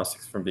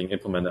diagnostics from being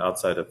implemented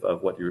outside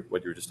of what you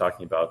were just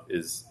talking about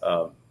is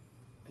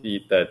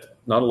that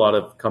not a lot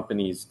of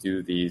companies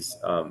do these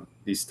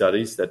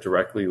studies that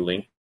directly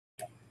link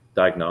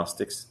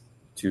diagnostics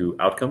to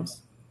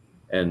outcomes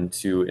and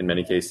to, in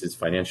many cases,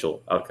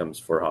 financial outcomes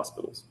for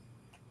hospitals.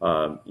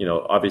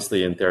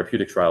 Obviously in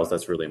therapeutic trials,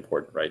 that's really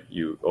important, right?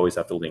 You always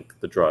have to link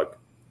the drug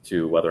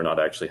to whether or not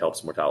it actually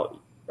helps mortality,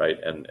 right?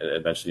 And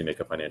eventually you make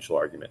a financial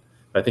argument.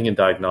 I think in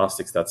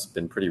diagnostics, that's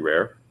been pretty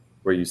rare,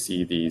 where you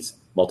see these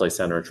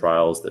multi-center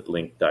trials that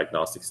link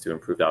diagnostics to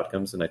improved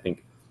outcomes. And I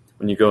think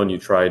when you go and you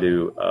try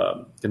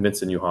to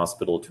convince a new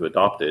hospital to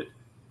adopt it,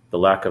 the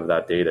lack of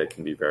that data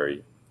can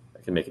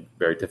make it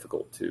very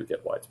difficult to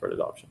get widespread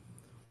adoption.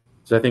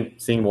 So I think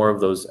seeing more of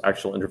those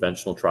actual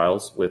interventional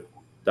trials with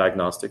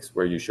diagnostics,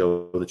 where you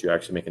show that you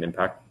actually make an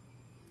impact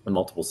in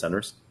multiple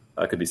centers,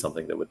 could be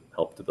something that would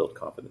help to build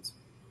confidence.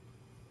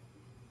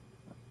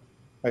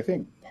 I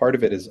think part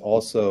of it is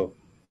also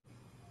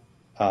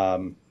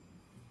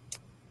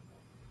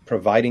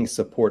providing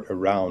support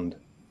around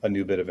a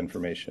new bit of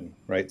information,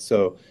 right?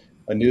 So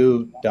a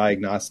new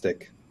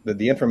diagnostic,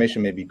 the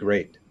information may be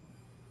great,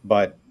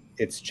 but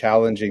it's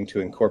challenging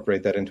to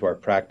incorporate that into our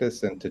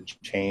practice and to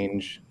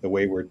change the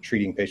way we're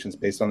treating patients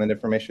based on that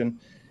information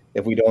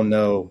if we don't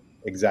know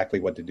exactly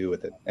what to do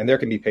with it. And there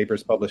can be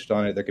papers published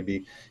on it. There could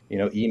be,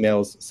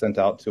 emails sent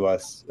out to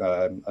us,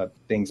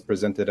 things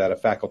presented at a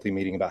faculty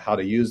meeting about how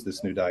to use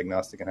this new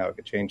diagnostic and how it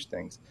could change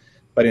things.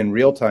 But in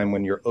real time,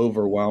 when you're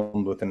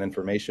overwhelmed with an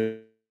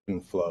information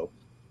flow,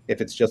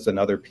 if it's just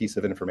another piece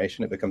of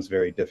information, it becomes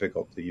very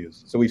difficult to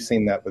use. So we've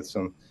seen that with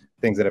some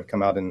things that have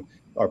come out and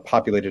are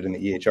populated in the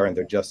EHR, and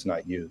they're just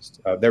not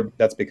used.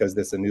 That's because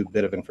this is a new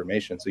bit of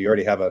information. So you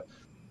already have a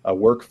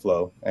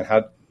workflow, and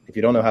if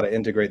you don't know how to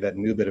integrate that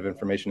new bit of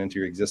information into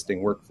your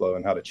existing workflow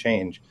and how to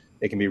change,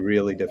 it can be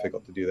really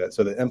difficult to do that.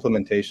 So the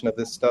implementation of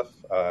this stuff,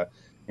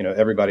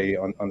 everybody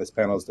on this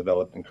panel has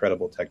developed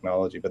incredible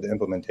technology, but the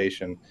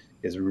implementation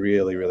is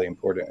really, really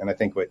important. And I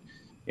think what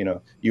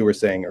you were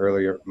saying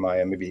earlier,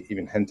 Maya, maybe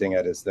even hinting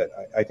at, is that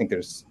I think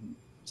there's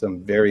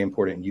some very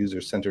important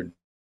user-centered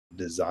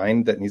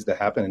design that needs to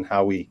happen in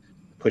how we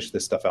push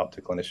this stuff out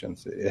to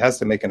clinicians. It has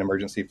to make an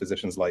emergency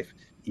physician's life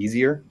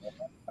easier,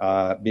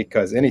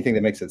 because anything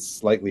that makes it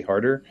slightly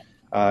harder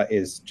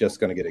is just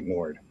going to get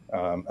ignored,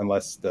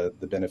 unless the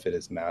benefit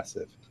is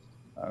massive.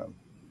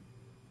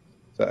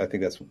 So I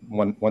think that's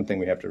one thing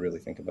we have to really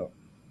think about.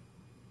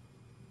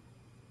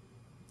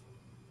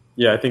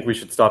 Yeah, I think we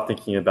should stop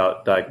thinking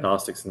about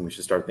diagnostics, and we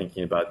should start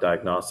thinking about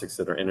diagnostics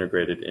that are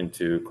integrated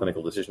into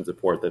clinical decision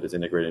support, that is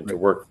integrated into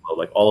workflow.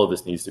 Like, all of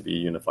this needs to be a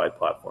unified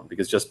platform,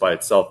 because just by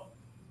itself,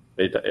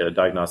 a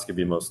diagnostic could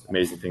be the most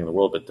amazing thing in the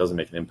world, but it doesn't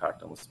make an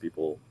impact unless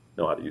people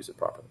know how to use it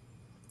properly.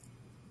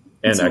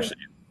 And so, actually,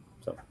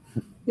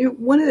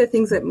 one of the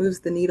things that moves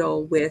the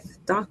needle with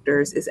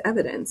doctors is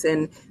evidence.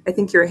 And I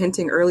think you were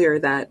hinting earlier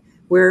that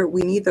where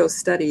we need those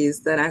studies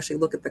that actually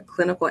look at the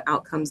clinical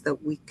outcomes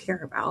that we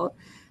care about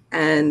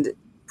and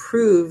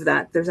prove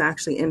that there's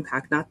actually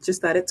impact, not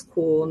just that it's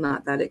cool,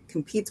 not that it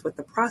competes with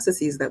the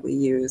processes that we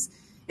use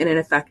in an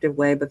effective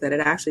way, but that it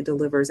actually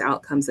delivers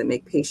outcomes that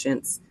make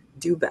patients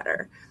do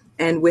better.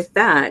 And with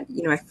that,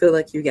 I feel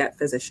like you get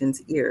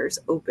physicians' ears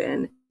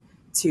open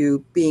to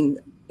being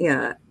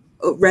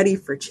ready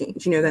for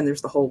change. Then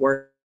there's the whole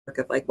work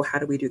of like, well, how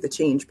do we do the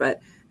change?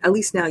 But at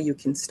least now you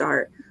can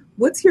start.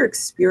 What's your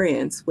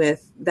experience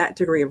with that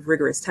degree of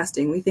rigorous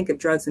testing? When we think of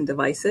drugs and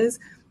devices,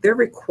 they're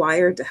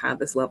required to have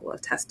this level of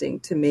testing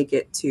to make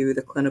it to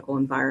the clinical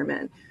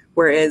environment.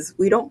 Whereas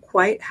we don't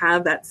quite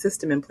have that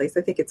system in place.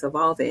 I think it's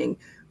evolving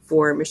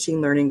for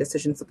machine learning,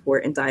 decision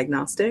support, and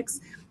diagnostics.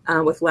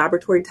 With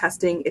laboratory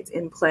testing, it's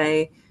in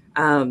play.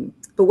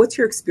 But what's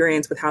your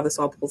experience with how this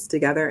all pulls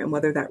together and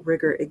whether that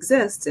rigor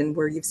exists and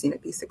where you've seen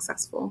it be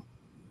successful?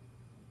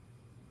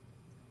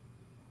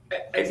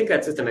 I think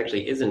that system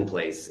actually is in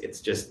place.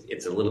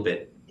 It's a little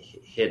bit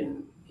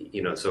hidden,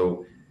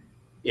 so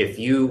if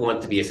you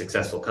want to be a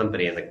successful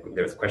company, and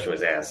the question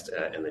was asked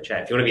in the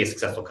chat, if you want to be a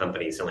successful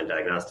company selling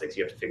diagnostics,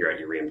 you have to figure out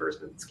your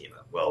reimbursement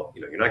schema. Well,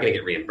 you're not going to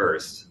get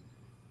reimbursed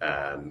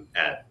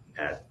at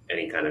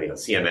any kind of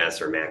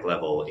CMS or MAC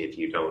level if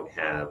you don't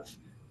have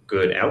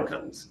good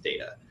outcomes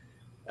data.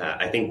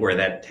 I think where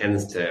that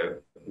tends to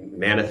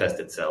manifest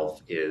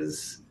itself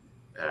is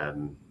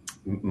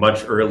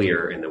much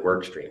earlier in the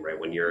work stream, right?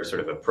 When you're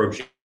sort of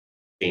approaching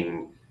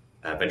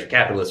venture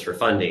capitalists for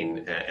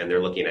funding, and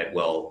they're looking at,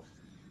 well,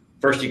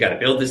 first you got to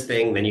build this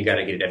thing, then you got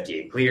to get it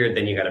FDA cleared,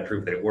 then you got to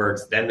prove that it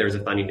works, then there's a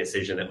funding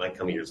decision that might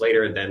come years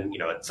later, then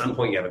at some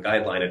point you have a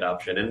guideline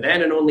adoption, and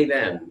then and only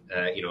then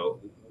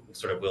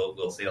sort of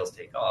will sales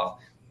take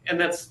off. And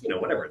that's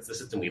whatever, it's the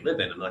system we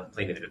live in. I'm not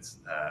complaining that it's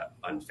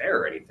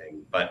unfair or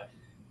anything, but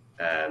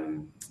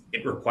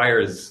it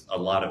requires a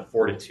lot of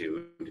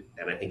fortitude,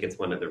 and I think it's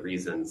one of the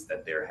reasons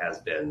that there has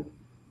been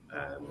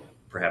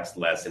perhaps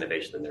less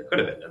innovation than there could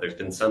have been. Now, there's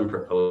been some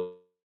proposals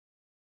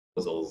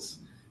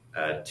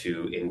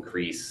to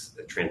increase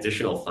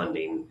transitional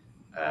funding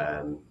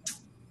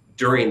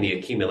during the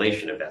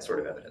accumulation of that sort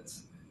of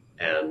evidence.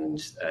 And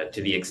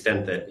to the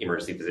extent that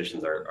emergency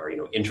physicians are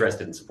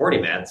interested in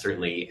supporting that,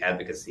 certainly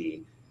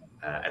advocacy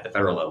at the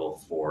federal level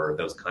for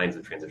those kinds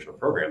of transitional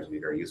programs would be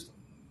very useful.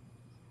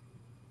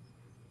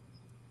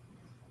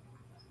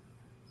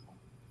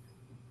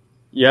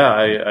 Yeah,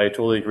 I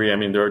totally agree. I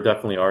mean, there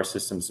definitely are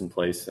systems in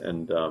place,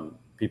 and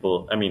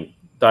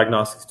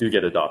diagnostics do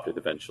get adopted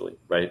eventually,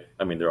 right?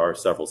 I mean, there are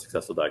several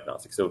successful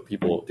diagnostics, so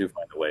people do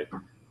find a way.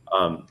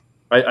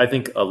 I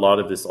think a lot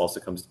of this also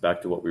comes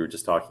back to what we were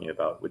just talking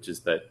about, which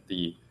is that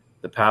the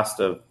past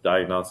of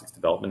diagnostics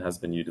development has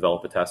been you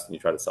develop a test and you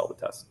try to sell the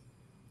test.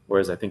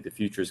 Whereas I think the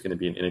future is going to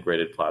be an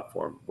integrated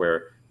platform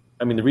where,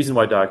 the reason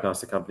why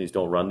diagnostic companies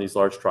don't run these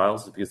large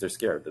trials is because they're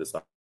scared that it's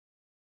not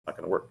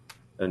going to work.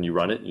 And you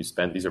run it and you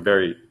spend, these are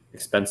very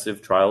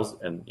expensive trials,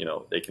 and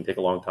they can take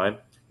a long time.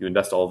 You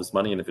invest all this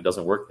money, and if it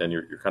doesn't work, then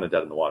you're kind of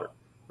dead in the water,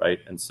 right?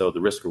 And so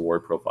the risk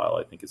reward profile,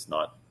 I think, is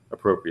not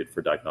appropriate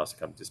for diagnostic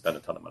companies to spend a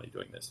ton of money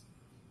doing this.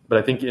 But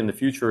I think in the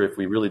future, if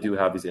we really do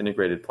have these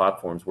integrated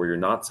platforms where you're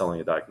not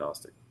selling a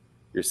diagnostic,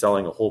 you're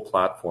selling a whole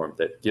platform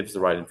that gives the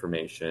right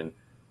information,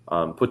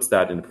 puts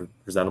that in a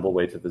presentable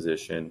way to the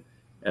physician,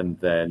 and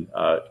then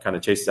kind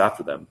of chases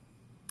after them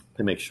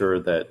to make sure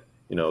that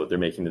they're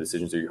making the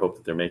decisions that you hope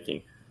that they're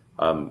making,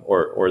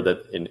 or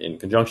that in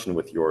conjunction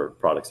with your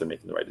products, they're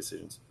making the right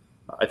decisions.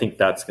 I think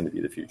that's going to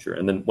be the future.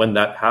 And then when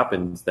that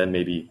happens, then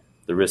maybe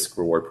the risk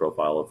reward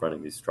profile of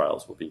running these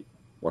trials will be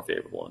more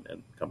favorable,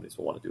 and companies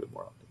will want to do it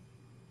more often.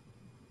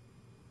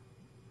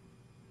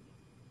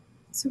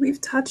 So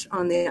we've touched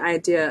on the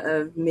idea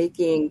of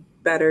making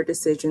better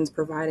decisions,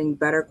 providing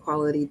better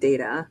quality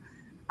data.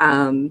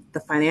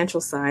 The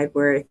financial side,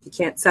 where if you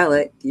can't sell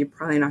it, you're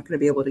probably not going to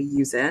be able to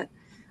use it.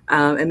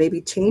 And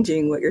maybe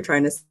changing what you're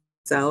trying to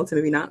sell to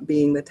maybe not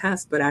being the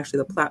test, but actually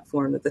the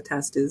platform that the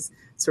test is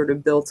sort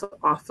of built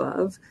off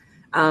of.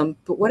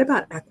 But what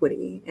about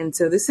equity? And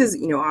so this is,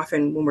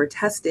 often when we're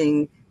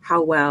testing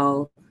how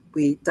well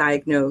we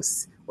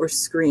diagnose or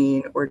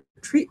screen or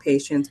treat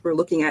patients, we're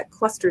looking at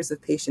clusters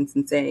of patients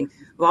and saying,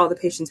 of all the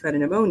patients who had a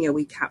pneumonia,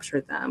 we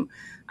captured them,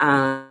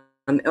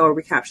 or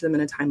we captured them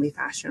in a timely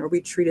fashion, or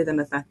we treated them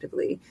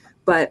effectively.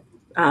 But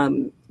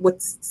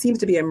what seems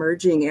to be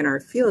emerging in our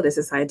field is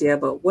this idea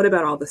about what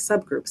about all the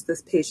subgroups?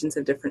 These patients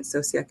have different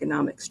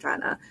socioeconomic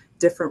strata,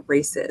 different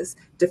races,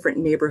 different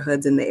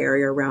neighborhoods in the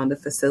area around a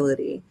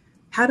facility.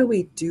 How do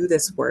we do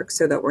this work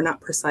so that we're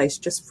not precise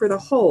just for the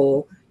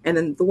whole? And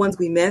then the ones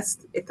we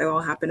missed, if they all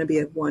happen to be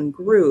in one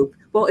group,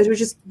 well, it was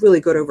just really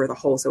good over the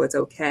whole, so it's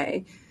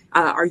okay.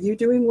 Are you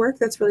doing work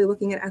that's really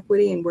looking at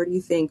equity, and where do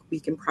you think we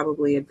can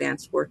probably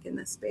advance work in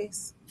this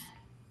space?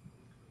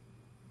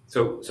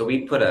 So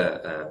we put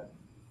a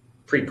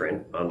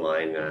preprint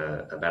online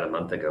about a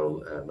month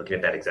ago, looking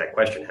at that exact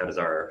question: how does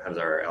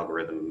our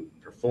algorithm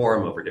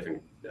perform over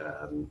different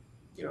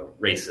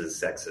races,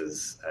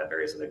 sexes,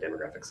 various other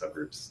demographic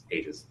subgroups,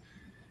 ages?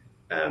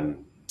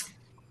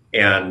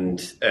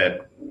 And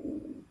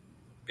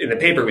in the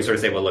paper, we sort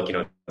of say, well, look,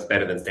 it's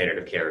better than standard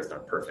of care. It's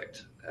not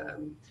perfect.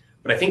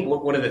 But I think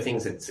one of the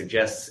things it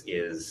suggests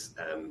is,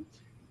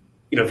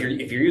 if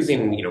you're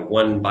using,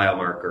 one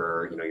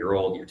biomarker,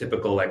 your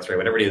typical X-ray,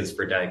 whatever it is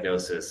for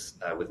diagnosis,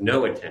 with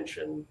no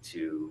attention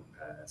to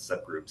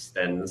subgroups,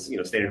 then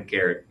standard of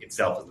care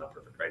itself is not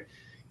perfect, right?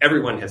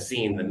 Everyone has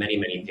seen the many,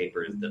 many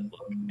papers that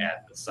look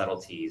at the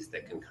subtleties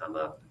that can come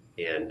up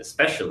in,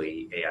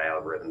 especially AI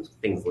algorithms,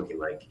 things looking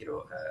like,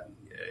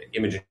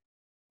 image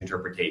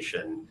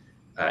interpretation,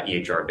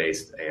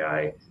 EHR-based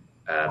AI,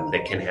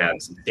 that can have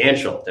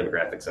substantial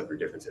demographic subgroup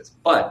differences.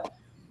 But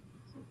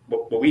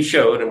what we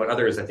showed, and what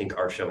others I think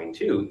are showing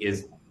too,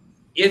 is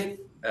if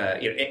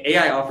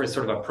AI offers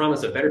sort of a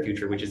promise of better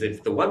future, which is it's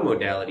the one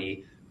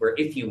modality where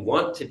if you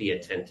want to be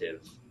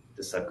attentive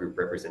to subgroup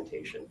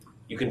representation,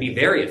 you can be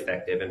very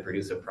effective and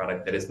produce a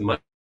product that is much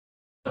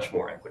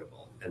more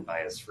equitable and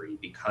bias-free,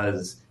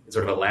 because it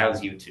sort of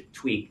allows you to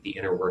tweak the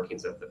inner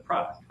workings of the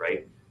product,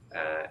 right?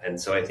 And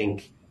so I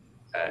think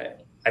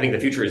the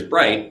future is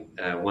bright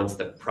once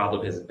the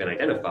problem has been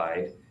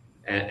identified.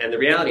 And the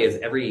reality is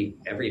every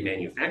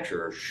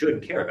manufacturer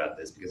should care about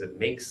this, because it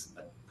makes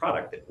a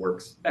product that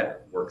works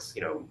better, works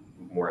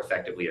more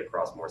effectively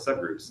across more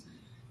subgroups.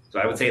 So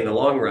I would say in the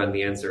long run,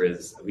 the answer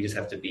is we just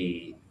have to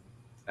be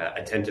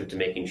attentive to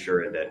making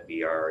sure that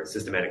we are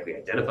systematically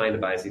identifying the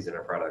biases in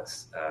our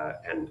products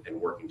and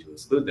working to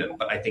exclude them.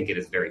 But I think it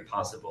is very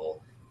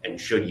possible and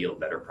should yield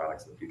better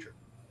products in the future.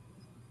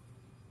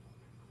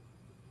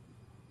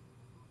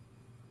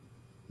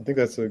 I think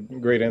that's a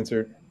great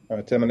answer,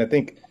 Tim. And I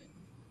think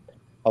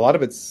a lot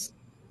of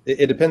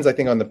it depends, I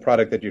think, on the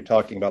product that you're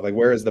talking about. Like,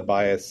 where is the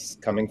bias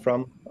coming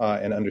from,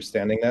 and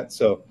understanding that.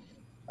 So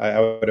I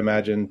would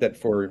imagine that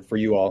for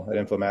you all at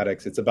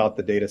Informatics, it's about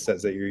the data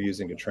sets that you're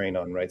using to train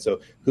on, right? So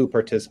who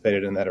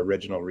participated in that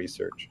original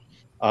research?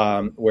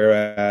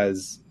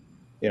 Whereas,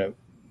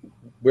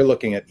 we're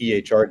looking at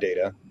EHR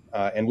data,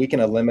 and we can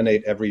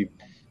eliminate every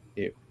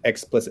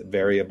explicit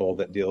variable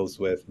that deals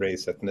with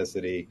race,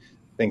 ethnicity,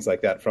 things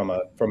like that from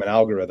an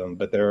algorithm,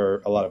 but there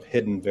are a lot of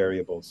hidden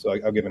variables. So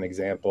I'll give an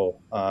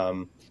example.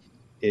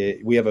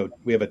 We have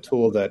a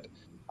tool that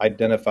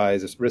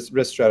identifies risk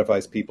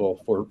stratifies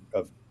people for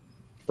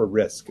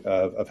risk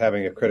of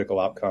having a critical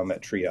outcome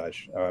at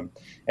triage, and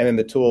then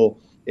the tool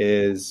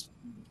is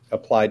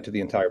applied to the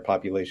entire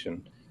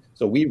population.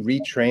 So we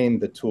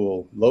retrain the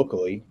tool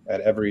locally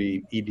at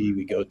every ED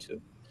we go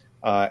to.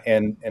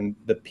 And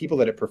the people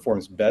that it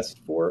performs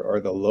best for are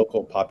the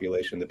local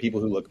population, the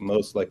people who look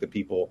most like the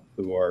people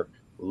who are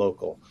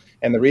local.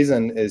 And the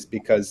reason is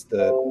because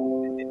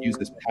it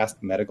uses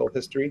past medical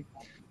history.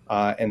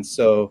 And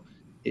so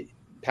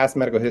past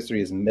medical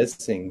history is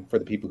missing for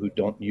the people who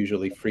don't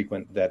usually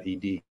frequent that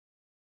ED.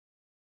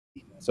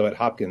 So at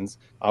Hopkins,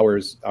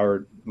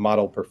 our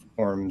model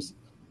performs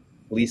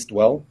least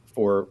well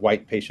for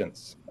white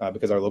patients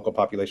because our local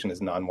population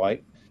is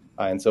non-white.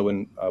 And so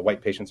when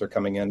white patients are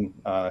coming in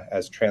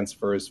as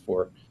transfers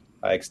for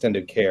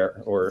extended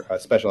care or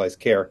specialized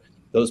care,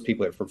 those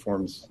people it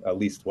performs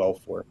least well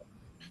for.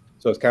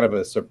 So it's kind of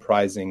a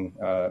surprising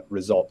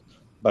result.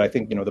 But I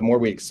think, the more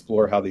we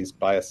explore how these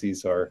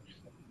biases are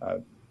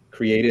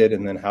created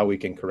and then how we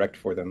can correct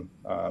for them,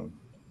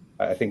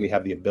 I think we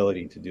have the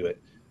ability to do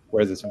it.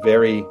 Whereas it's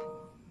very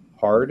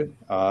hard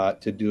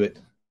to do it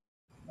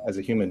as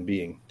a human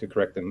being, to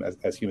correct them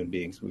as human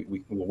beings.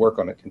 We will work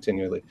on it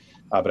continually,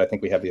 but I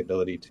think we have the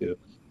ability to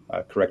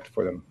correct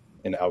for them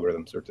in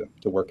algorithms or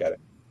to work at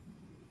it.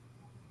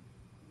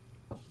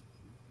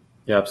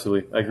 Yeah,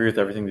 absolutely. I agree with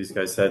everything these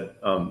guys said.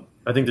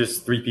 I think there's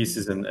three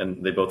pieces,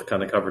 and they both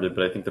kind of covered it.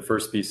 But I think the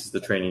first piece is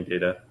the training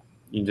data.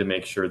 You need to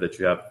make sure that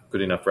you have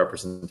good enough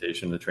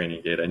representation in the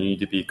training data, and you need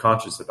to be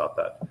conscious about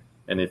that.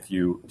 And if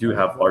you do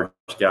have large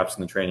gaps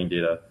in the training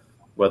data,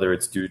 whether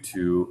it's due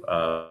to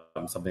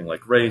something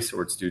like race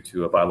or it's due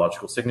to a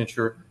biological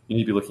signature, you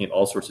need to be looking at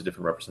all sorts of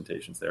different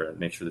representations there and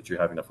make sure that you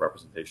have enough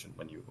representation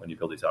when you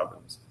build these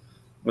algorithms.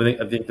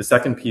 I think the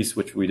second piece,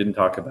 which we didn't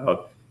talk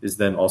about, is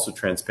then also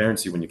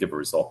transparency when you give a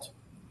result.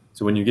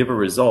 So when you give a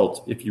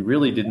result, if you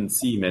really didn't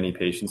see many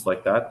patients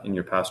like that in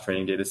your past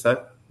training data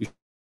set, you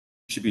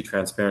should be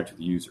transparent to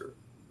the user.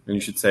 And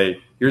you should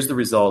say, here's the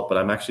result, but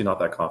I'm actually not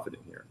that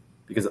confident here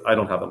because I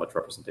don't have that much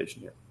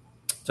representation here.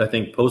 So I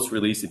think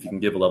post-release, if you can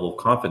give a level of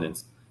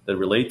confidence that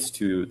relates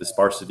to the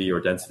sparsity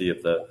or density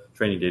of the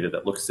training data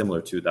that looks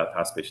similar to that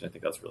past patient, I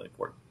think that's really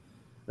important.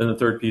 Then the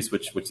third piece,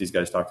 which these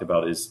guys talked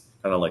about, is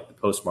kind of like the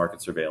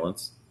post-market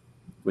surveillance,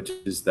 which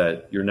is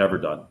that you're never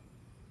done.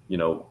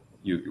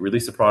 You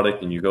release a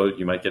product and you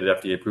might get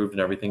it FDA approved and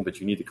everything, but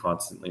you need to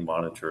constantly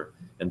monitor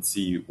and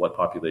see what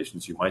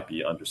populations you might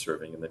be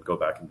underserving, and then go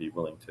back and be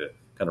willing to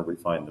kind of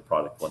refine the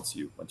product once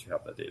you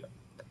have that data.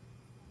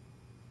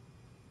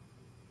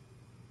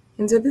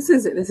 And so this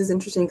is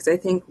interesting because I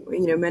think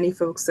many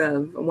folks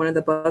one of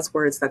the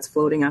buzzwords that's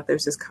floating out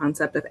there's this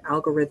concept of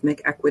algorithmic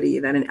equity,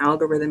 that an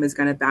algorithm is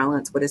going to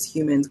balance what as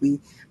humans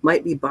we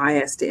might be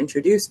biased to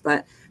introduce,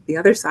 but the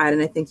other side,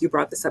 and I think you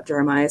brought this up,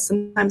 Jeremiah,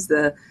 sometimes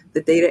the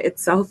data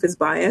itself is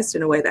biased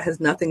in a way that has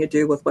nothing to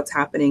do with what's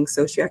happening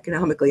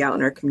socioeconomically out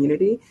in our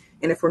community.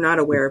 And if we're not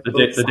aware of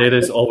the data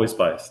is always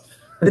biased.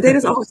 The data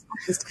is always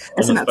biased.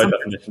 Almost by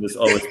definition, is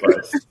always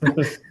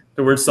biased.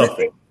 The word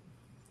something.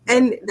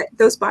 And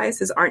those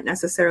biases aren't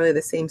necessarily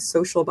the same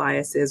social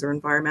biases or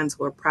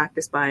environmental or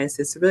practice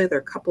biases. So really, there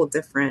are a couple of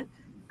different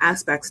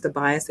aspects to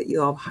bias that you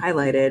all have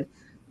highlighted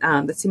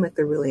that seem like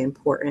they're really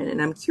important.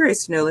 And I'm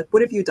curious to know,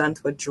 what have you done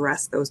to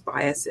address those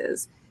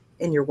biases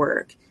in your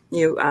work?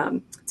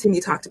 Tim,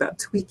 you talked about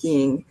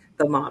tweaking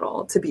the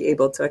model to be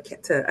able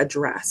to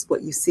address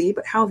what you see,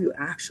 but how have you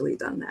actually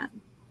done that?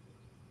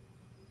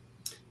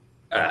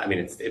 I mean,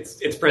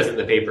 it's present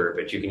in the paper,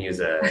 but you can use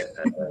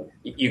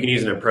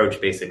an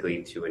approach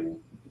basically to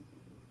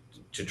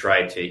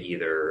try to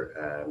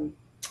either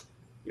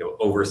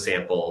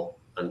oversample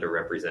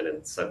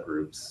underrepresented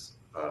subgroups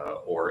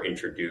or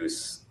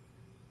introduce,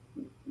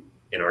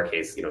 in our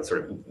case,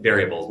 sort of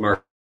variables,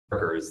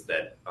 markers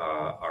that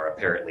are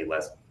apparently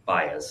less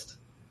biased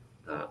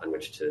on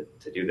which to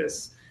do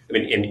this. I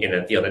mean, in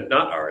a field that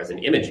not ours, in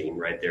imaging,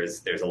 right? There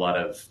was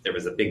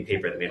a big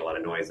paper that made a lot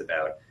of noise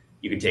about.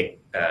 You could take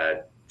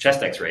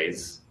chest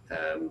X-rays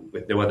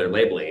with no other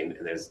labeling,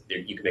 and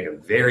you can make a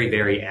very,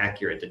 very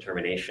accurate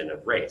determination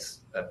of race.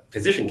 A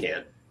physician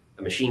can't,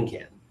 a machine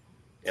can.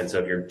 And so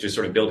if you're just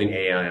sort of building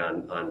AI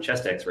on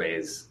chest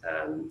X-rays,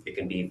 it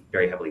can be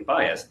very heavily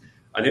biased.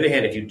 On the other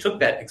hand, if you took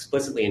that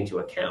explicitly into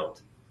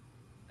account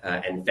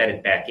and fed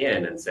it back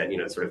in and said,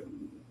 sort of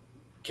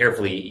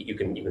carefully, you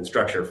can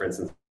structure, for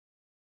instance,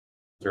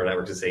 neural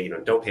network to say,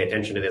 don't pay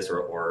attention to this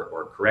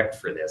or correct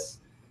for this.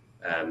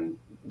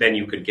 Then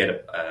you could get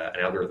an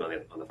algorithm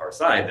on the far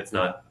side that's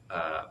not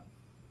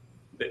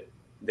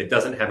that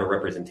doesn't have a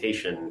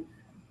representation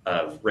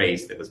of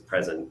race that was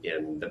present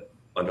in the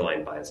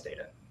underlying bias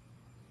data.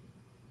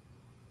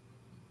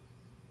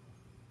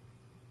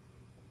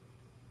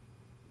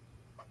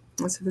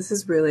 So this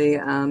is really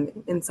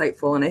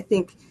insightful, and I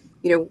think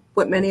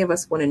what many of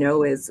us want to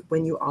know is,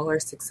 when you all are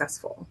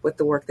successful with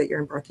the work that you're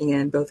embarking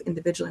in, both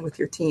individually and with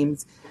your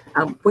teams,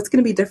 what's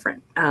going to be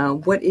different?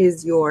 What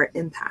is your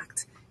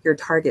impact? Your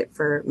target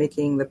for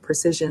making the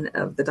precision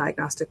of the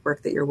diagnostic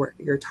work that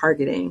you're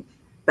targeting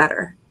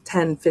better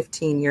 10,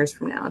 15 years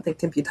from now? I think,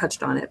 Tim, you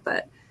touched on it,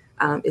 but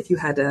if you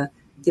had to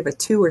give a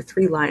 2 or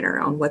 3 liner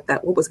on what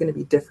was going to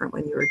be different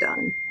when you were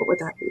done, what would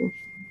that be?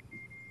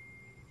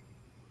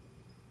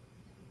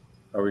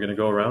 Are we going to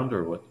go around,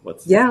 or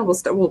what's? Yeah, we'll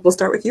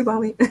start with you,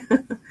 Bobby.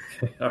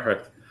 All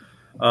right.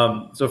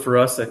 So for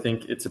us, I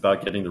think it's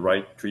about getting the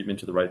right treatment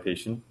to the right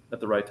patient at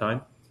the right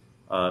time.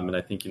 And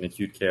I think in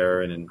acute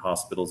care and in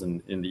hospitals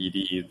and in the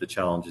ED, the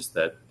challenge is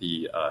that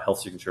the health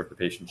signature of the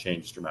patient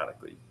changes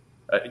dramatically.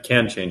 It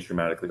can change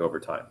dramatically over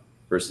time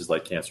versus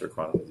like cancer or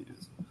chronic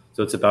diseases.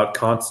 So it's about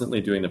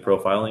constantly doing the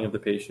profiling of the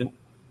patient.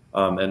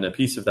 And a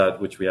piece of that,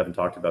 which we haven't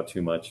talked about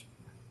too much,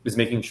 is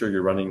making sure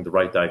you're running the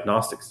right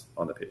diagnostics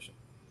on the patient.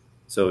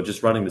 So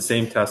just running the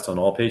same test on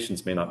all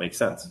patients may not make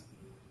sense.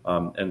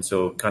 And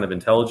so kind of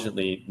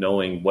intelligently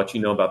knowing what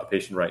you know about the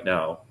patient right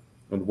now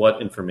and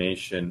what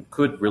information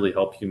could really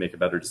help you make a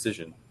better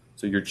decision.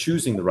 So you're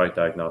choosing the right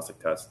diagnostic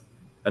test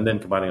and then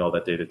combining all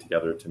that data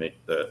together to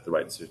make the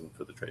right decision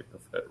for the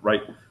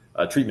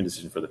treatment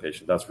decision for the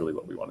patient. That's really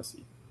what we want to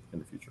see in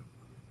the future.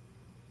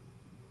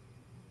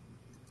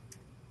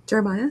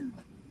 Jeremiah?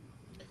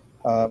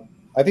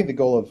 I think the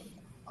goal of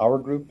our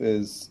group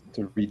is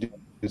to reduce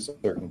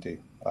uncertainty.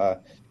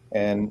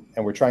 And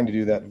we're trying to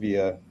do that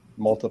via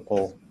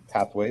multiple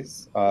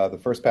pathways. The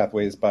first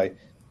pathway is by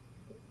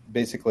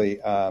basically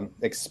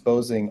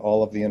exposing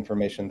all of the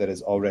information that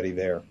is already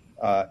there.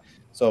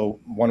 So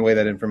one way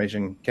that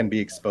information can be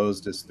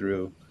exposed is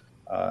through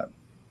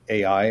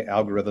AI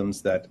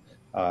algorithms that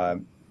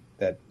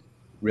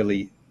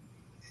really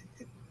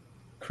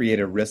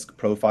create a risk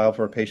profile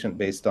for a patient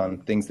based on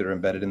things that are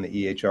embedded in the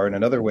EHR. And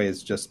another way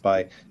is just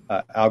by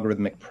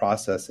algorithmic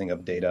processing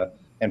of data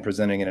and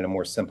presenting it in a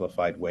more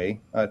simplified way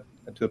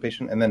to a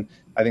patient. And then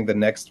I think the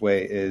next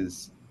way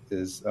is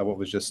what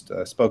was just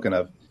spoken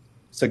of,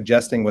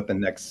 suggesting what the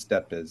next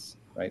step is,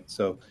 right?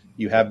 So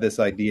you have this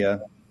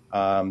idea,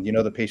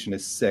 the patient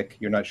is sick,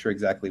 you're not sure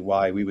exactly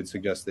why. We would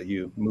suggest that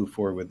you move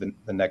forward with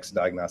the next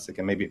diagnostic,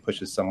 and maybe it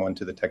pushes someone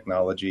to the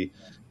technology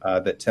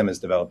that Tim is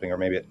developing, or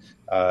maybe it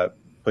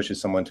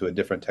pushes someone to a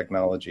different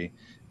technology.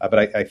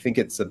 But I think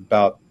it's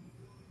about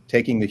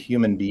taking the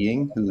human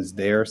being who is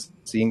there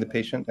seeing the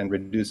patient and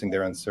reducing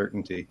their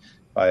uncertainty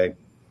by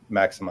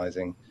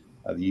maximizing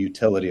the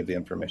utility of the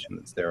information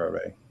that's there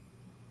already.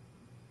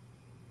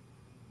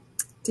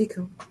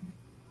 Deco.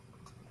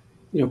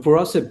 For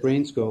us at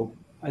BrainScope,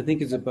 I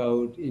think it's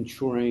about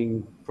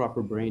ensuring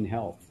proper brain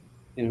health.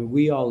 And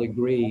we all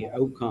agree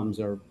outcomes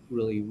are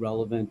really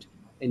relevant,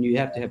 and you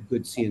have to have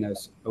good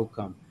CNS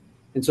outcome.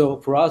 And so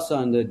for us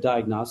on the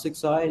diagnostic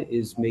side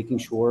is making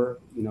sure,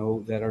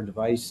 that our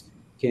device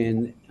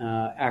can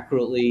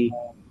accurately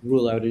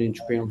rule out an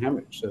intracranial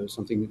hemorrhage. So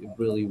something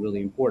really,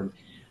 really important.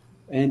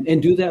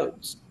 And do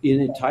that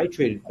in a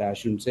titrated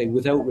fashion, say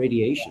without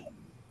radiation.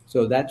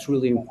 So that's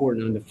really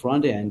important on the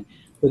front end.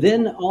 But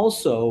then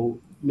also,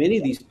 many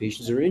of these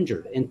patients are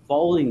injured, and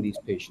following these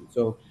patients.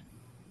 So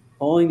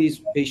following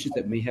these patients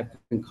that may have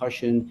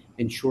concussion,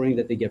 ensuring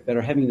that they get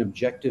better, having an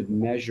objective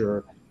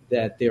measure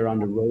that they're on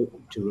the road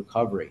to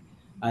recovery.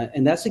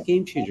 And that's a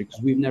game changer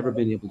because we've never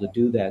been able to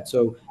do that.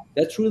 So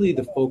that's really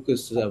the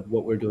focus of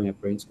what we're doing at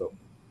BrainScope.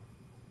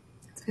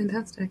 That's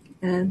fantastic.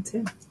 And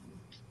Tim?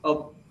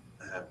 I'll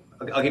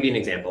give you an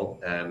example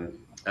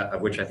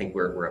of which I think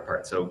we're a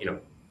part. So,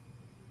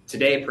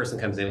 today a person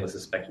comes in with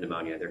suspected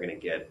pneumonia, they're going to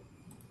get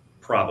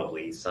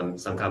probably some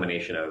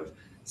combination of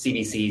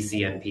CBC,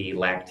 CNP,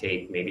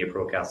 lactate, maybe a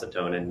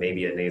procalcitonin,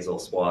 maybe a nasal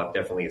swab,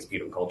 definitely a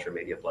sputum culture,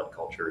 maybe a blood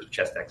culture,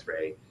 chest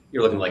x-ray.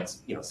 You're looking like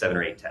 7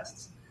 or 8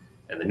 tests.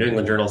 And the New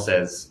England Journal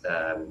says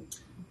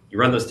you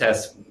run those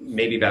tests,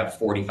 maybe about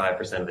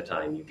 45% of the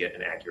time you get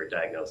an accurate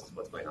diagnosis of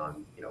what's going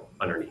on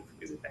underneath.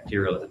 Is it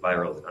bacterial, is it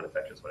viral, is it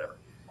uninfectious, whatever.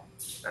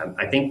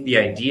 I think the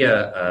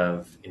idea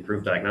of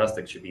improved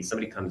diagnostics should be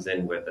somebody comes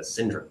in with a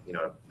syndrome,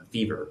 a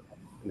fever,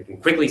 and we can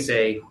quickly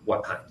say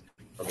what kind.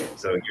 Okay,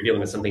 so you're dealing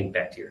with something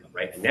bacterial,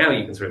 right? And now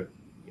you can sort of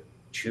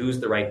choose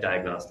the right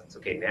diagnostics.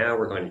 Okay, now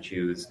we're going to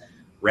choose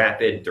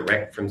rapid,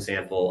 direct from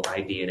sample,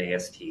 ID and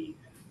AST.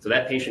 So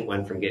that patient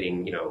went from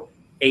getting,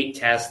 8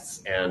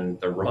 tests and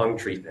the wrong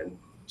treatment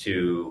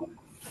to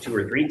 2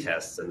 or 3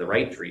 tests and the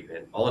right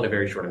treatment, all in a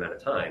very short amount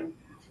of time.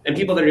 And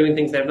people that are doing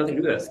things that have nothing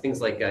to do with this,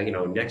 things like,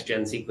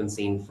 next-gen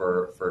sequencing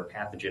for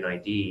pathogen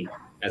ID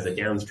as a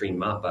downstream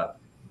mop-up,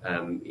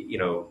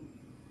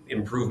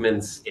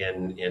 improvements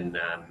in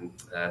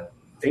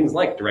things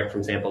like direct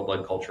from sample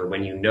blood culture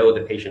when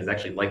the patient is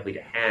actually likely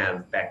to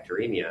have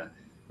bacteremia.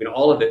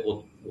 All of it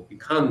will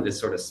become this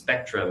sort of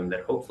spectrum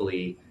that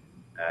hopefully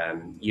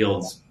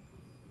yields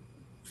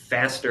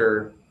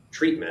faster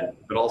treatment,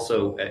 but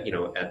also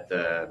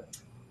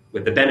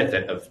with the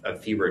benefit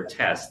of fewer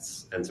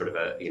tests and sort of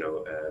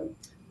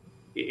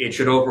it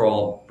should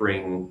overall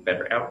bring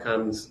better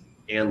outcomes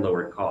and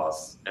lower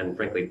costs, and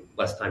frankly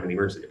less time in the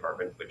emergency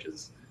department, which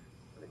is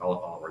I think all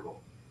of our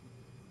goal.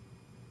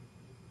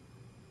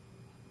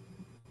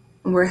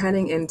 We're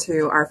heading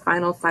into our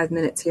final 5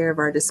 minutes here of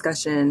our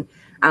discussion.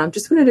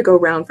 Just wanted to go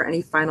around for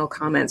any final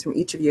comments from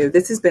each of you.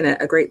 This has been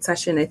a great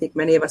session. I think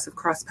many of us have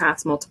crossed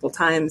paths multiple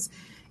times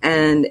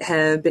and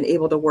have been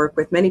able to work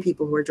with many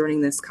people who are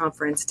joining this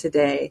conference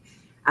today.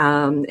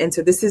 And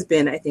so this has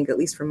been, I think, at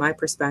least from my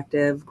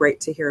perspective, great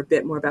to hear a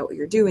bit more about what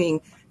you're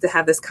doing, to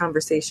have this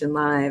conversation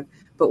live,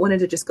 but wanted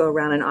to just go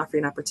around and offer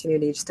you an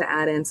opportunity just to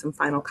add in some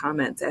final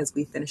comments as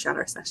we finish out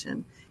our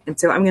session. And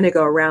so I'm going to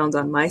go around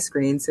on my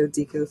screen. So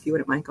Deku, if you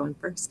wouldn't mind going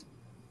first.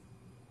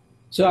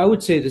 So I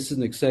would say this is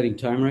an exciting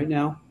time right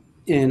now.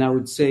 And I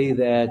would say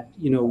that,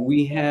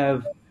 we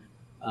have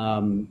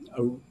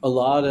a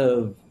lot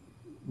of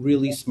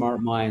really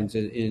smart minds,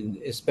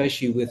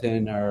 especially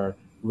within our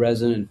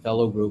resident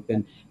fellow group,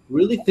 and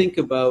really think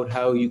about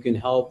how you can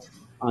help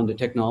on the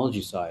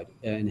technology side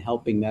and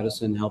helping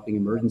medicine, helping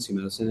emergency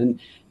medicine.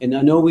 And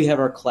I know we have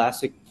our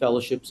classic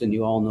fellowships and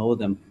you all know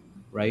them,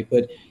 right?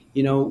 But,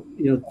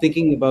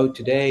 thinking about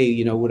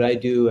today, would I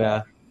do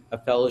a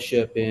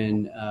fellowship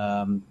in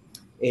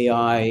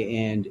AI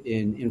and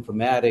in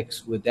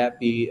informatics? Would that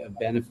be a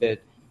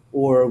benefit?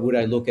 Or would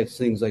I look at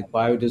things like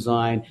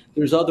biodesign?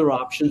 There's other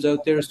options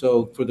out there.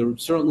 So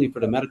certainly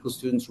for the medical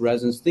students,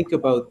 residents, think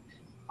about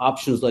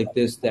options like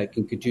this that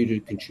can continue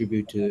to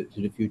contribute to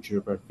the future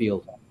of our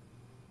field.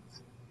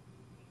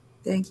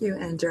 Thank you.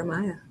 And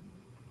Jeremiah.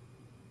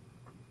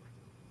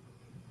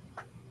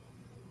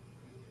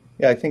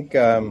 Yeah, I think,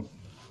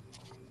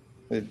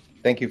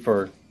 thank you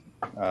for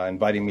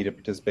inviting me to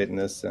participate in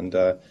this. And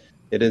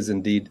it is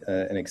indeed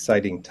an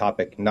exciting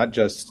topic, not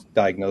just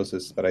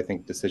diagnosis, but I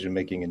think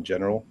decision-making in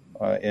general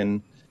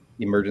in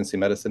emergency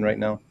medicine right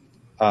now.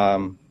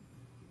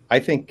 I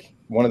think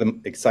one of the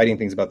exciting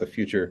things about the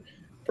future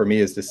for me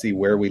is to see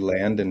where we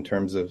land in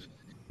terms of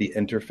the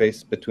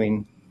interface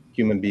between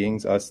human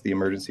beings, us, the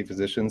emergency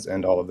physicians,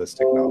 and all of this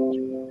technology.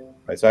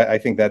 Right. So I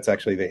think that's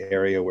actually the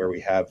area where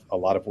we have a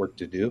lot of work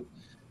to do.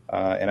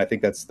 And I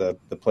think that's the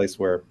place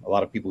where a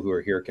lot of people who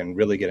are here can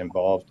really get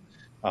involved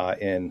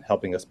in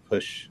helping us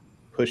push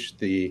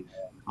the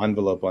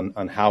envelope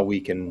on how we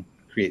can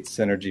create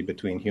synergy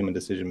between human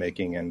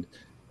decision-making and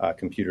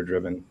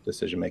computer-driven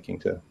decision-making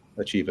to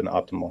achieve an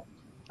optimal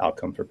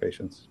outcome for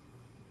patients.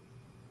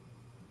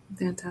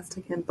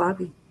 Fantastic. And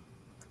Bobby?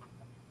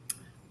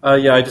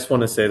 Yeah, I just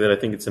want to say that I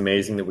think it's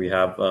amazing that we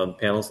have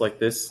panels like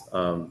this.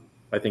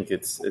 I think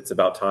it's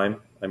about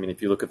time. I mean,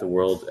 if you look at the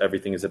world,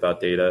 everything is about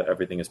data.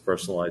 Everything is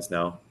personalized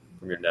now,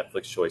 from your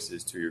Netflix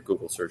choices to your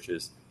Google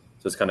searches.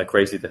 So it's kind of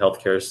crazy the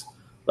healthcare's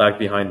lag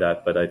behind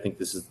that. But I think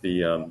this is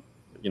the,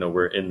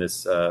 we're in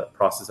this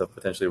process of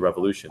potentially a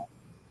revolution,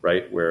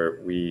 right?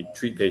 Where we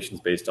treat patients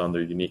based on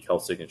their unique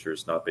health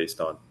signatures, not based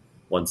on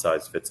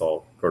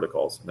one-size-fits-all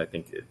protocols. And I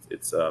think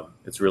it's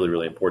really,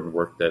 really important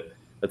work that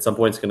at some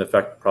point is going to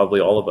affect probably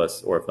all of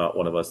us, or if not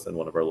one of us, then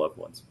one of our loved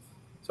ones.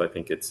 So I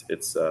think it's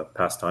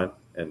past time,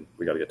 and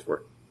we got to get to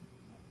work.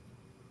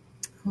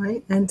 All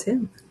right, and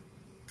Tim.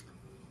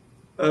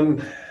 I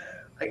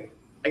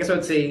guess I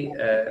would say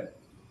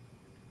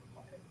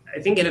I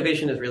think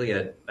innovation is really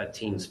a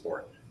team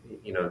sport.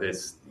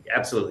 There's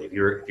absolutely, if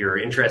you're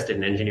interested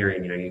in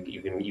engineering,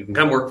 you can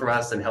come work for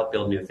us and help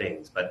build new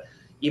things. But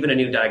even a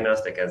new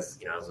diagnostic, as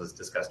was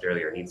discussed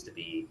earlier, needs to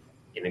be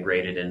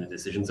integrated in a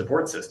decision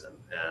support system,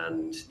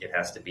 and it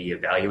has to be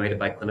evaluated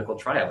by clinical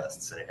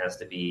trialists, and it has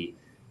to be,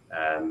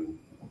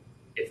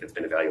 if it's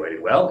been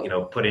evaluated well,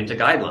 put into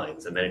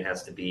guidelines, and then it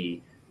has to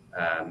be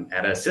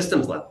at a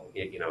systems level,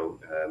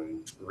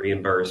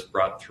 reimbursed,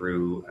 brought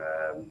through,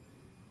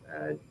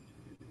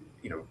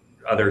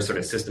 other sort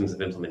of systems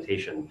of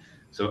implementation.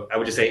 So I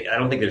would just say, I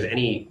don't think there's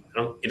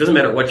it doesn't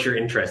matter what your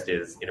interest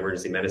is in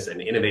emergency medicine,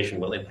 innovation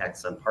will impact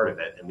some part of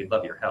it, and we'd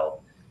love your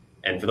help.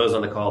 And for those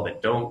on the call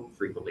that don't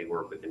frequently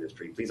work with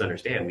industry, please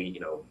understand,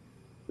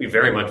 we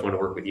very much want to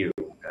work with you.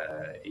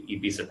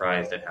 You'd be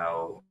surprised at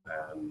how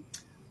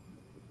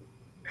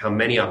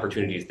many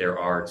opportunities there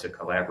are to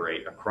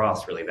collaborate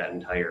across really that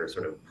entire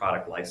sort of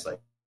product lifecycle,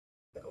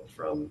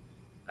 from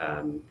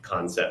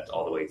concept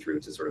all the way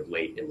through to sort of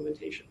late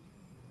implementation.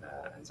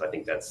 And so I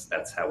think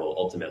that's how we'll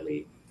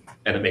ultimately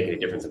end up making a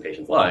difference in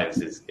patients'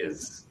 lives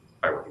is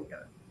by working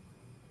together.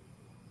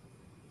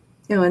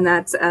 And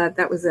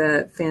that was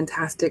a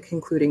fantastic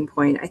concluding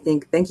point. I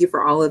think, thank you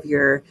for all of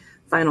your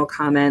final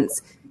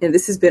comments. And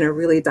this has been a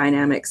really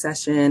dynamic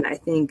session. I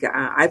think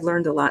I've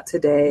learned a lot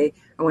today.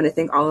 I want to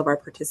thank all of our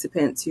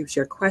participants who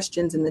shared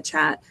questions in the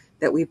chat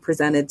that we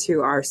presented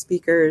to our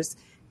speakers.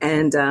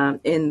 And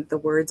in the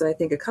words, I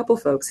think a couple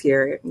folks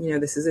here,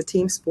 this is a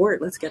team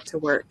sport. Let's get to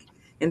work.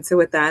 And so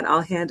with that,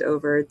 I'll hand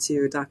over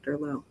to Dr.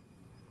 Lowe.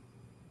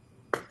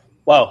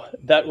 Wow,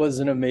 that was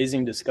an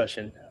amazing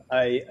discussion.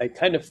 I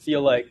kind of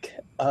feel like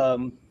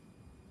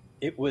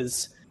it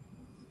was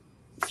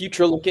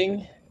future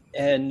looking,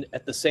 and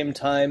at the same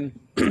time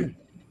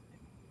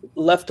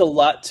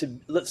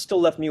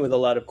still left me with a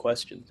lot of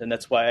questions. And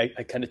that's why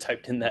I kind of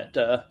typed in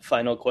that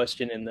final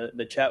question in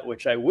the chat,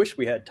 which I wish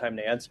we had time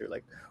to answer.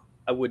 Like,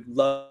 I would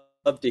love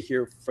to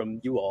hear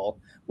from you all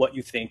what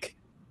you think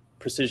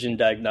precision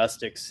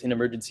diagnostics in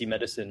emergency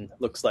medicine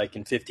looks like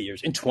in 50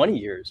 years, in 20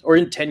 years, or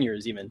in 10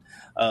 years even.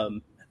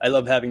 I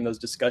love having those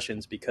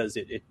discussions because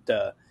it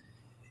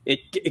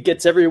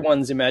gets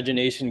everyone's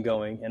imagination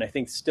going. And I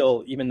think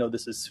still, even though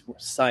this is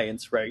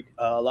science, right,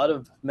 a lot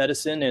of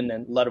medicine and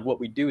a lot of what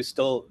we do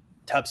still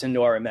taps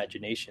into our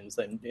imaginations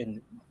and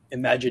in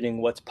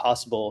imagining what's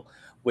possible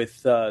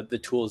with the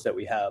tools that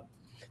we have.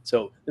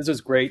 So this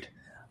was great.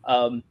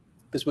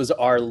 This was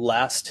our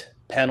last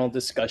panel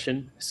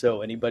discussion.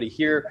 So anybody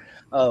here,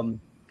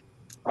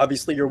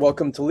 obviously you're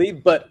welcome to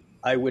leave, but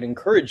I would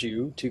encourage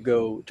you to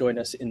go join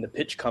us in the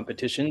pitch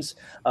competitions.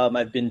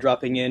 I've been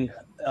dropping in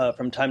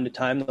from time to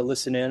time to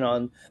listen in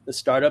on the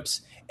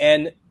startups.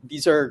 And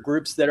these are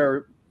groups that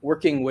are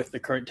working with the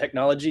current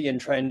technology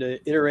and trying to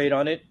iterate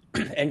on it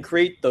and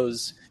create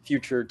those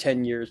future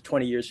 10 years,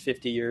 20 years,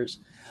 50 years.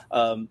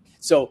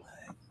 So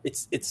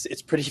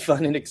it's pretty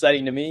fun and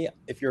exciting to me.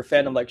 If you're a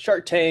fan of like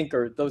Shark Tank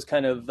or those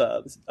kind of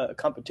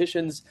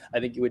competitions, I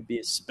think you would be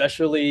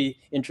especially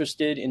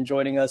interested in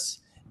joining us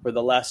for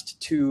the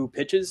last two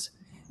pitches.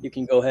 You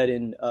can go ahead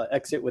and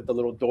exit with the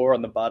little door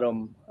on the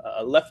bottom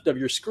left of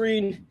your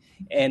screen,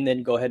 and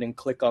then go ahead and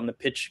click on the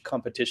pitch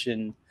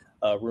competition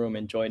room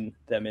and join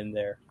them in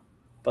there.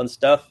 Fun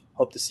stuff.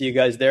 Hope to see you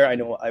guys there. I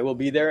know I will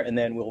be there, and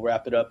then we'll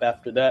wrap it up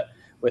after that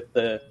with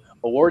the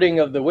awarding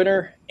of the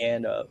winner.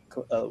 And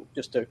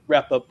just to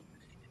wrap up,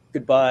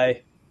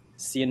 goodbye.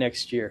 See you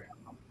next year.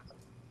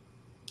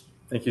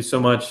 Thank you so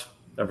much,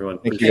 everyone.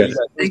 Thank you.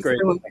 Thanks,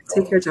 everyone.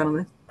 Take care,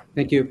 gentlemen.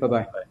 Thank you.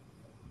 Bye-bye. Bye.